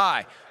 Sell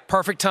high.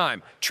 Perfect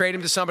time. Trade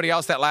him to somebody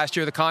else that last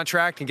year of the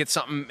contract and get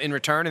something in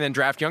return, and then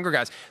draft younger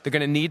guys. They're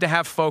going to need to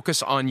have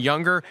focus on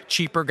younger,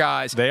 cheaper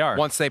guys. They are.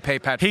 Once they pay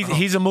Patrick Mahomes.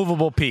 He's a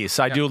movable piece.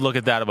 I do look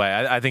at that way.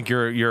 I think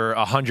you're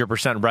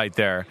 100% right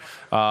there.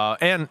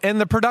 And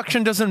the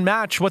production doesn't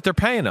match what they're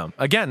paying him.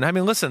 Again, I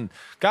mean, listen,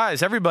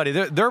 guys, everybody,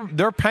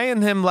 they're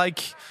paying him like,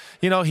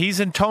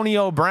 he's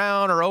Antonio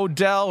Brown or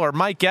Odell or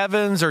Mike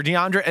Evans or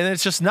DeAndre, and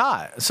it's just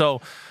not.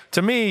 So,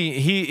 to me,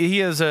 he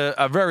has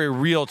a very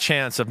real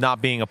chance of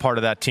not being a part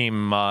of that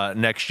team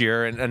next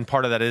year, and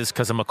part of that is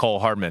because of Mecole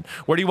Hardman.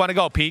 Where do you want to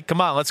go, Pete? Come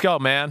on, let's go,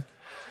 man.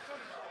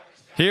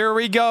 Here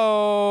we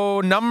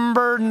go.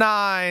 Number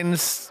 9.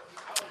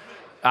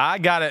 I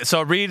got it.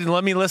 So, Reed,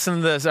 let me listen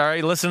to this. All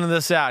right, listen to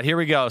this out. Here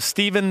we go.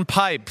 Stephen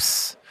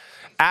Pipes.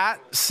 At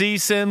C.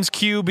 Sims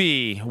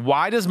QB.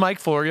 Why does Mike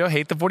Florio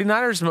hate the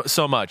 49ers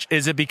so much?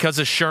 Is it because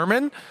of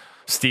Sherman?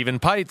 Stephen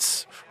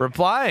Pites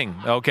replying.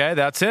 Okay,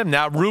 that's him.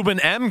 Now Ruben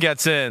M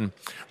gets in.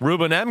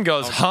 Ruben M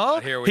goes,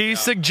 He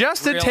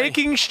suggested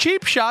taking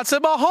cheap shots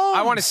at Mahomes.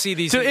 I want to see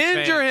these to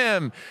injure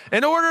him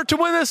in order to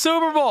win the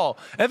Super Bowl.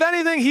 If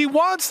anything, he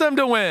wants them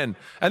to win.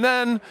 And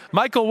then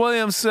Michael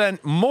Williams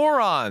sent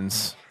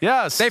morons.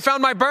 Yes. They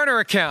found my burner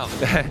account.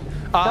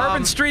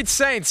 Bourbon Street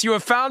Saints, you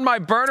have found my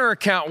burner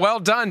account. Well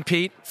done,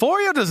 Pete.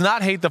 Florio does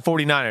not hate the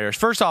 49ers.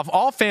 First off,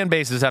 all fan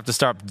bases have to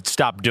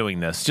stop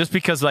doing this. Just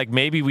because,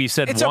 maybe we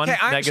said it's one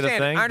okay. negative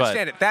thing. I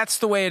understand it. That's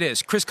the way it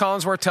is. Chris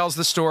Collinsworth tells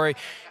the story.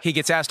 He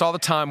gets asked all the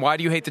time, why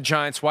do you hate the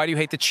Giants? Why do you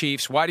hate the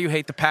Chiefs? Why do you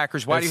hate the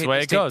Packers? Why do you hate the way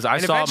this it team? goes. I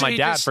saw my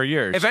dad for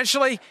years.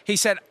 Eventually, he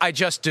said, I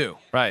just do.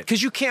 Right.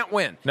 Because you can't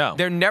win. No.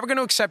 They're never going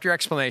to accept your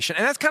explanation.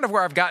 And that's kind of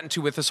where I've gotten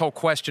to with this whole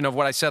question of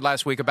what I said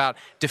last week about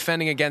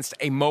defending against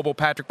a mobile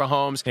Patrick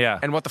Mahomes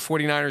and what the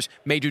 49ers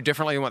may do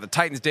differently than what the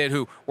Titans did,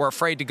 who were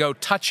afraid to go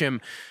touch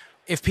him.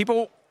 If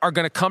people are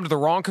going to come to the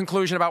wrong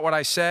conclusion about what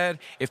I said,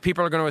 if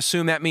people are going to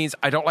assume that means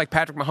I don't like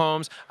Patrick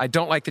Mahomes, I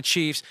don't like the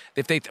Chiefs,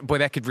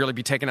 that could really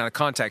be taken out of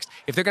context.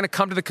 If they're going to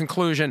come to the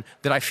conclusion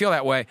that I feel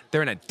that way,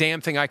 there ain't a damn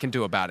thing I can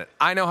do about it.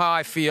 I know how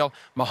I feel.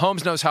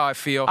 Mahomes knows how I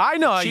feel. I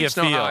know the how Chiefs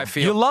you know feel. How I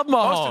feel. You love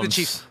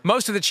Mahomes.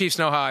 Most of the Chiefs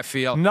know how I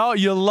feel. No,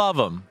 you love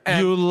him.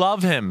 You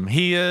love him.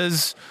 He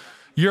is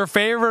your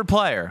favorite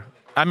player.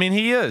 I mean,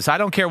 he is. I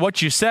don't care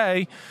what you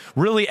say.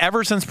 Really,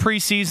 ever since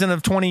preseason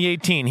of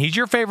 2018, he's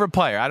your favorite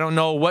player. I don't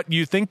know what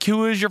you think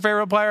who is your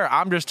favorite player.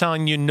 I'm just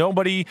telling you,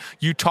 nobody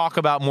you talk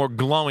about more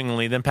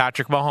glowingly than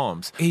Patrick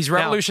Mahomes. He's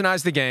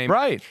revolutionized the game.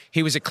 Right.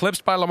 He was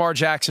eclipsed by Lamar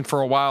Jackson for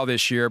a while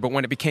this year, but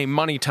when it became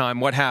money time,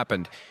 what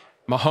happened?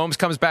 Mahomes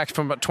comes back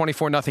from a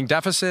 24-0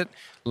 deficit.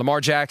 Lamar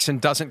Jackson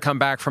doesn't come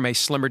back from a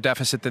slimmer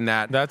deficit than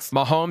that.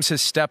 Mahomes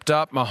has stepped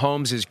up.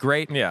 Mahomes is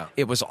great. Yeah.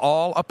 It was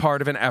all a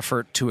part of an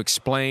effort to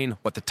explain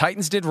what the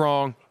Titans did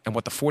wrong and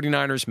what the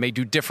 49ers may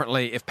do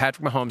differently if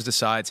Patrick Mahomes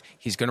decides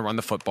he's going to run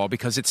the football,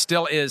 because it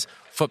still is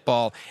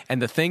football.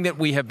 And the thing that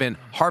we have been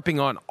harping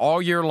on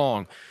all year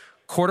long,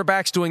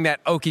 quarterbacks doing that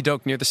okey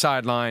doke near the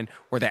sideline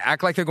where they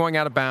act like they're going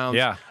out of bounds.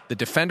 Yeah. The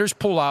defenders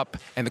pull up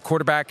and the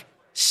quarterback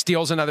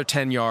steals another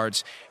 10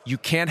 yards. You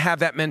can't have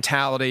that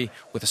mentality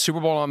with a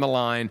Super Bowl on the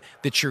line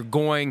that you're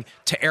going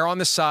to err on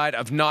the side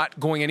of not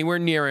going anywhere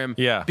near him.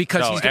 Yeah.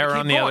 Because he's going to err keep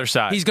on the going. other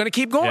side. He's going to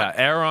keep going. Yeah,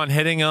 err on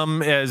hitting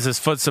him as his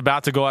foot's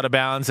about to go out of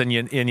bounds, and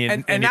you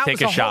take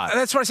a shot.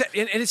 That's what I said.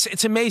 And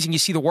it's amazing. You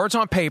see the words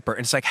on paper,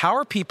 and it's like, how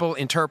are people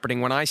interpreting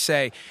when I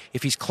say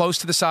if he's close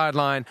to the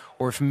sideline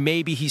or if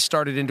maybe he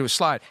started into a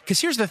slide?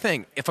 Because here's the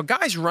thing. If a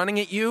guy's running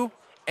at you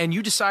and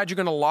you decide you're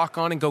going to lock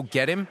on and go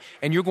get him,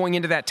 and you're going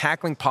into that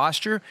tackling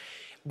posture,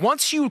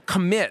 once you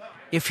commit,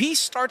 if he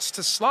starts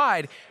to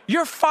slide,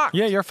 you're fucked.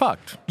 Yeah, you're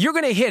fucked. You're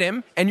going to hit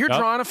him, and you're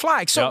drawing a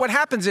flag. So what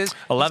happens is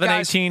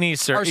 11:18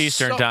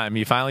 Eastern time.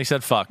 You finally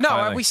said fuck. No,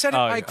 finally. we said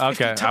it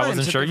 50 times. I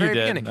wasn't sure at the you very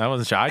did. beginning. I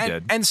wasn't sure I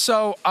did. And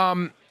so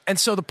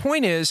the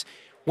point is,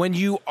 when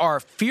you are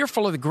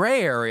fearful of the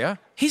gray area,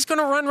 he's going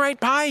to run right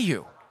by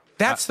you.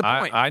 That's the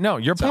point. I know.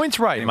 Your point's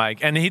right, Mike.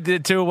 And he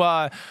did to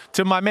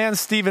my man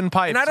Stephen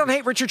Pipes. And I don't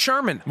hate Richard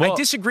Sherman. I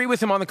disagree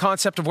with him on the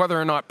concept of whether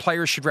or not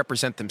players should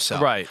represent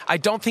themselves. Right. I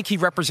don't think he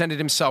represented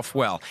himself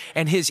well.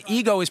 And his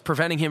ego is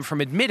preventing him from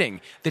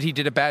admitting that he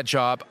did a bad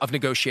job of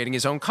negotiating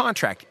his own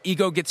contract.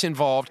 Ego gets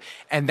involved,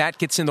 and that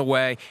gets in the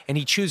way, and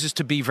he chooses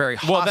to be very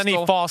hostile. Well, then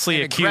he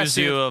falsely accused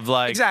you of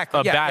a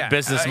bad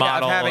business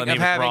model of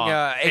having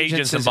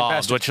agents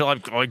involved, which,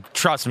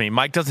 trust me,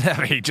 Mike doesn't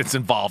have agents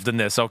involved in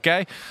this,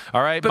 okay?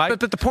 All right, Mike?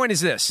 But the point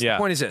is this. Yeah. The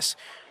point is this.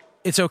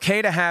 It's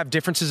okay to have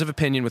differences of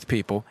opinion with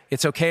people.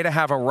 It's okay to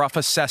have a rough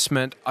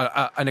assessment,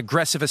 an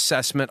aggressive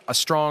assessment, a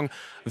strong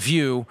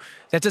view.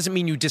 That doesn't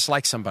mean you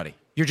dislike somebody.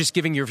 You're just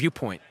giving your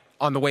viewpoint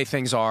on the way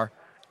things are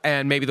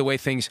and maybe the way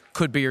things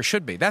could be or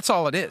should be. That's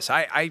all it is.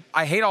 I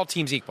hate all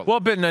teams equally. Well,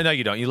 but no,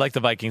 you don't. You like the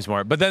Vikings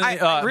more. But then,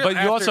 really,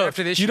 but you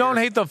after this you don't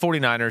year, hate the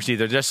 49ers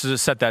either, just to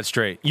set that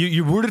straight.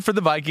 You rooted for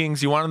the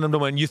Vikings. You wanted them to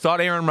win. You thought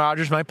Aaron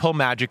Rodgers might pull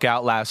magic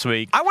out last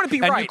week. I want to be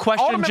and right. And you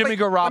questioned Jimmy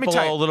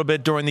Garoppolo a little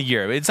bit during the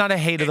year. It's not a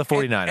hate of the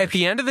 49ers. At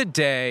the end of the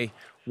day,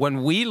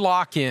 when we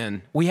lock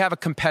in, we have a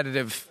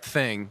competitive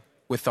thing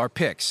with our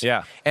picks.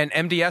 Yeah. And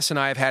MDS and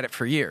I have had it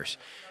for years.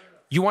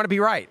 You want to be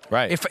right.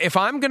 Right. If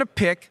I'm going to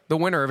pick the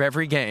winner of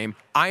every game,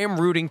 I am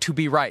rooting to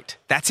be right.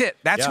 That's it.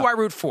 That's who I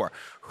root for.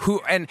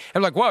 And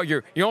like, well,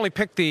 you only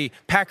pick the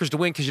Packers to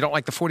win because you don't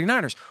like the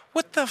 49ers.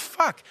 What the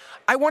fuck?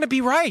 I want to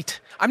be right.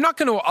 I'm not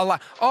going to allow,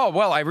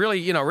 I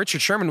really,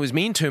 Richard Sherman was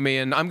mean to me,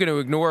 and I'm going to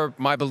ignore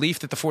my belief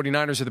that the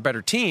 49ers are the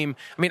better team.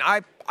 I mean,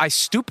 I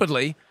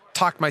stupidly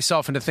talked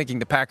myself into thinking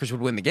the Packers would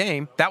win the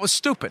game. That was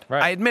stupid.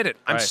 Right. I admit it.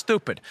 I'm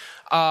stupid.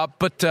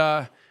 That's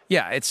all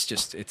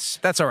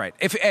right.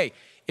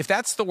 If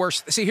that's the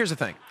worst, see, here's the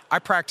thing. I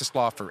practiced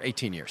law for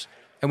 18 years.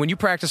 And when you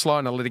practice law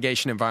in a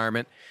litigation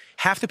environment,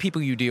 half the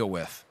people you deal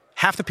with,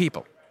 half the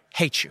people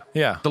hate you.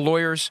 Yeah. The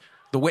lawyers,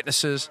 the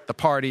witnesses, the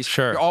parties.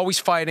 Sure. You're always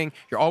fighting.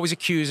 You're always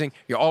accusing.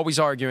 You're always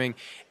arguing.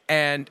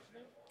 And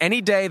any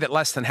day that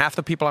less than half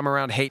the people I'm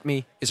around hate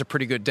me is a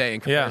pretty good day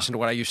in comparison to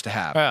what I used to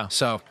have. Yeah.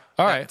 So,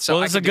 all right. So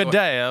well, it's a good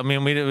day. I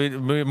mean,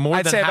 we more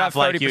I'd than say half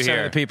about 30% like you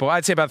here. of the people.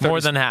 I'd say about 30% more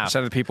than half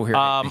of the people here.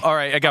 All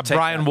right. I got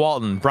Brian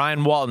Walton.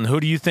 Brian Walton. Who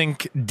do you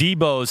think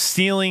Debo's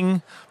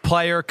ceiling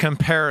player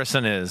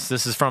comparison is?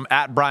 This is from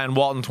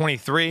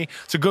 @BrianWalton23.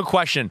 It's a good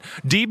question.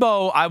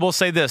 Debo, I will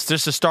say this,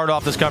 just to start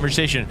off this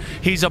conversation,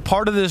 he's a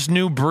part of this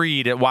new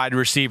breed at wide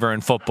receiver in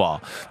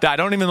football. I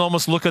don't even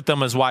almost look at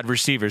them as wide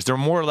receivers. They're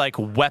more like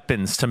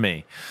weapons to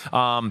me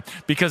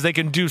because they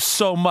can do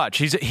so much.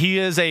 He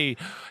is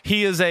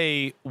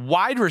a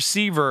wide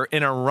receiver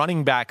in a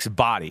running back's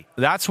body.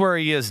 That's where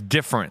he is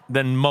different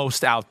than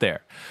most out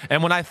there.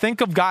 And when I think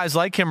of guys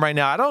like him right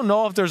now, I don't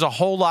know if there's a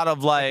whole lot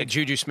of like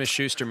Juju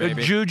Smith-Schuster,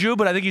 maybe. Juju,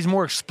 but I think he's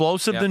more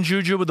explosive than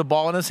Juju with the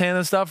ball in his hand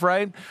and stuff,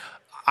 right?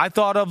 I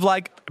thought of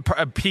like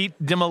Pete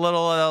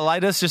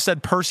Dimalitolitis just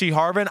said Percy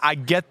Harvin. I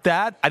get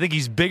that. I think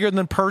he's bigger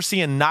than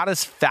Percy and not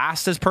as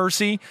fast as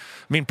Percy.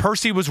 I mean,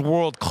 Percy was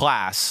world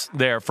class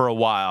there for a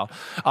while.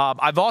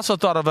 I've also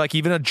thought of like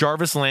even a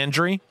Jarvis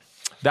Landry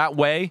that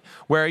way,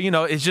 where,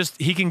 it's just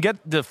he can get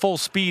the full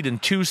speed in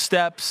 2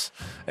 steps,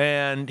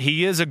 and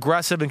he is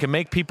aggressive and can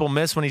make people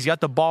miss when he's got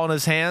the ball in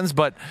his hands.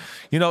 But,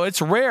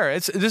 it's rare.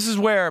 This is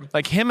where,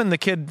 like him and the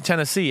kid in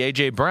Tennessee,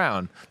 A.J.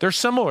 Brown, they're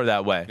similar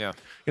that way. Yeah.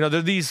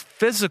 They're these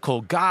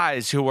physical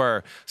guys who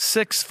are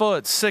 6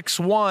 foot,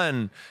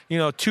 6'1",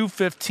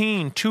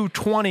 215,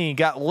 220,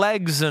 got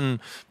legs and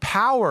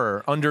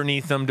power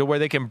underneath them to where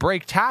they can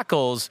break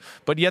tackles,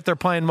 but yet they're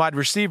playing wide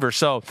receiver.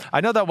 So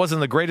I know that wasn't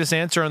the greatest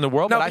answer in the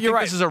world, but I think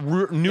this is a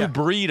new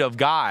breed of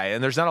guy,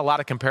 and there's not a lot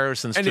of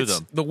comparisons to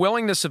them. The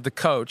willingness of the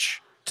coach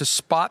to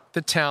spot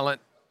the talent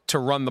to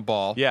run the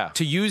ball,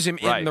 to use him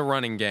in the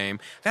running game.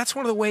 That's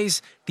one of the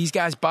ways these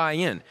guys buy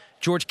in.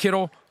 George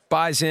Kittle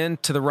buys in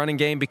to the running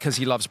game because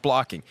he loves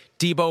blocking.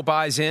 Debo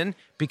buys in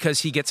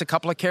because he gets a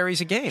couple of carries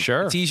a game.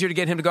 Sure. It's easier to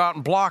get him to go out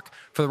and block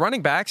for the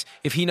running backs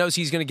if he knows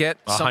he's going to get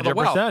some of the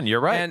well. 100%.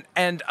 You're right.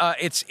 And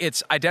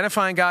it's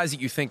identifying guys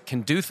that you think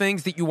can do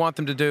things that you want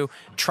them to do,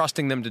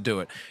 trusting them to do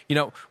it.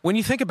 When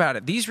you think about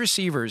it, these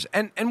receivers,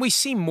 and we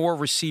see more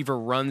receiver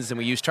runs than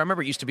we used to. I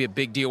remember it used to be a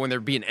big deal when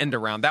there'd be an end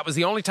around. That was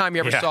the only time you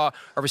ever saw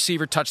a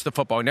receiver touch the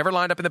football. He never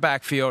lined up in the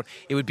backfield.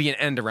 It would be an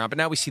end around. But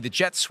now we see the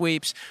jet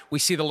sweeps. We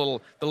see the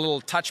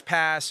little touch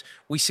pass.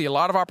 We see a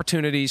lot of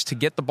opportunities to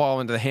get the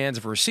ball into the hands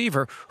of a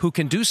receiver who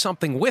can do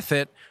something with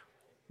it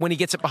when he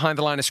gets it behind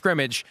the line of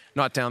scrimmage,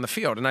 not down the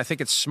field. And I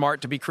think it's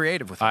smart to be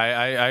creative with it.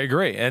 I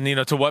agree. And,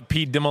 to what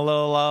Pete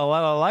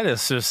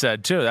Dimololitis just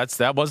said, too,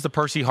 that was the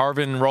Percy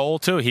Harvin role,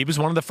 too. He was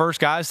one of the first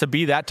guys to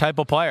be that type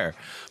of player.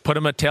 Put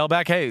him at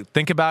tailback. Hey,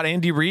 think about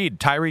Andy Reid,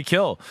 Tyreek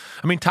Hill.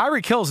 I mean,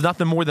 Tyreek Hill is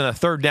nothing more than a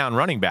third down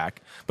running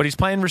back, but he's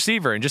playing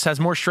receiver and just has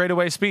more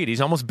straightaway speed.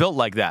 He's almost built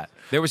like that.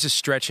 There was a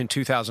stretch in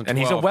 2012 and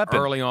he's a weapon.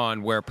 Early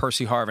on where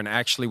Percy Harvin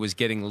actually was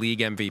getting league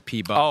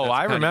MVP bump. Oh,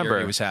 I remember.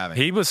 He was having.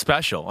 He was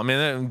special. I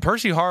mean,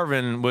 Percy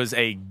Harvin was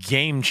a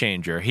game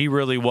changer. He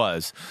really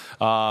was.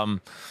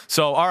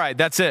 So, all right,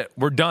 that's it.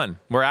 We're done.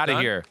 We're out of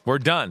here. We're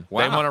done.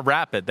 Wow. They want to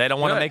wrap it. They don't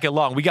want to make it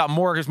long. We got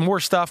more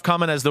stuff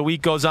coming as the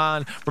week goes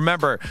on.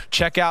 Remember,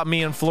 check out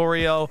me and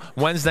Florio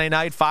Wednesday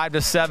night, 5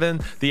 to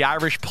 7, the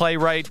Irish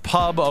Playwright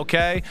Pub,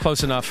 okay?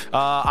 Close enough.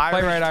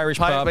 Playwright Irish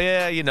Pub.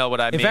 Yeah, you know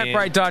what I mean.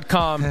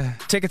 Eventbrite.com.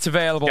 Tickets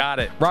available. Got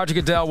it. Roger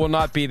Goodell will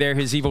not be there.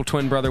 His evil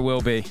twin brother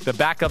will be. The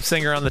backup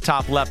singer on the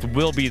top left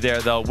will be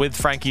there, though, with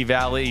Frankie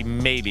Valli,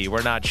 maybe.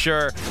 We're not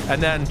sure.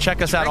 And then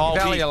check us out all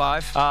Frankie Valli week.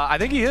 alive? I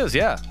think he is,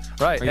 yeah.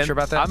 Right. Are you sure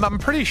about that? I'm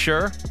pretty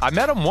sure. I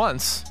met him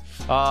once.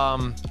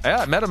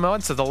 I met him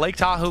once at the Lake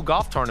Tahoe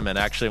golf tournament,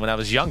 actually, when I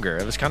was younger.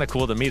 It was kind of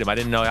cool to meet him. I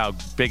didn't know how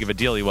big of a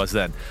deal he was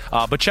then.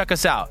 But check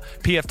us out.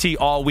 PFT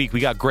all week. We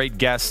got great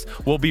guests.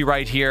 We'll be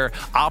right here.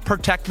 I'll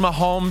protect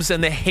Mahomes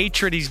and the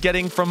hatred he's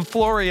getting from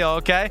Florio,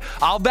 okay?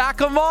 I'll back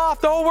him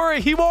off. Don't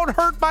worry. He won't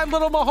hurt my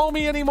little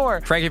Mahomie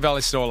anymore. Frankie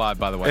Valli's still alive,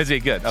 by the way. Is he?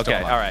 Good.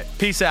 Okay. All right.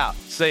 Peace out.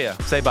 See ya.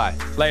 Say bye.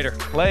 Later.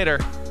 Later.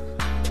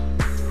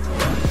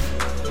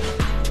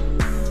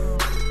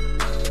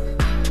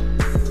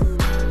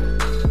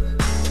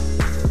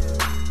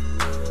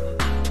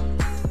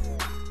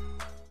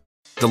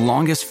 The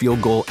longest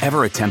field goal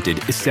ever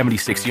attempted is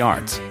 76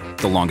 yards.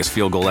 The longest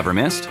field goal ever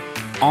missed?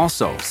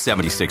 Also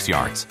 76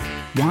 yards.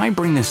 Why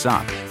bring this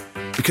up?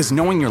 Because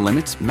knowing your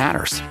limits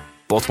matters,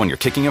 both when you're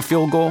kicking a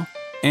field goal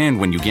and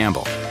when you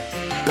gamble.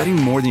 Betting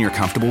more than you're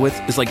comfortable with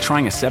is like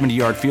trying a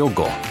 70-yard field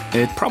goal.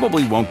 It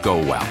probably won't go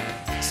well.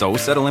 So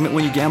set a limit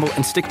when you gamble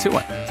and stick to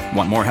it.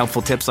 Want more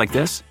helpful tips like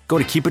this? Go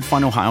to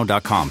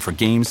keepitfunohio.com for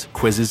games,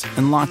 quizzes,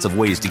 and lots of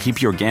ways to keep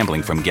your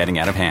gambling from getting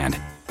out of hand.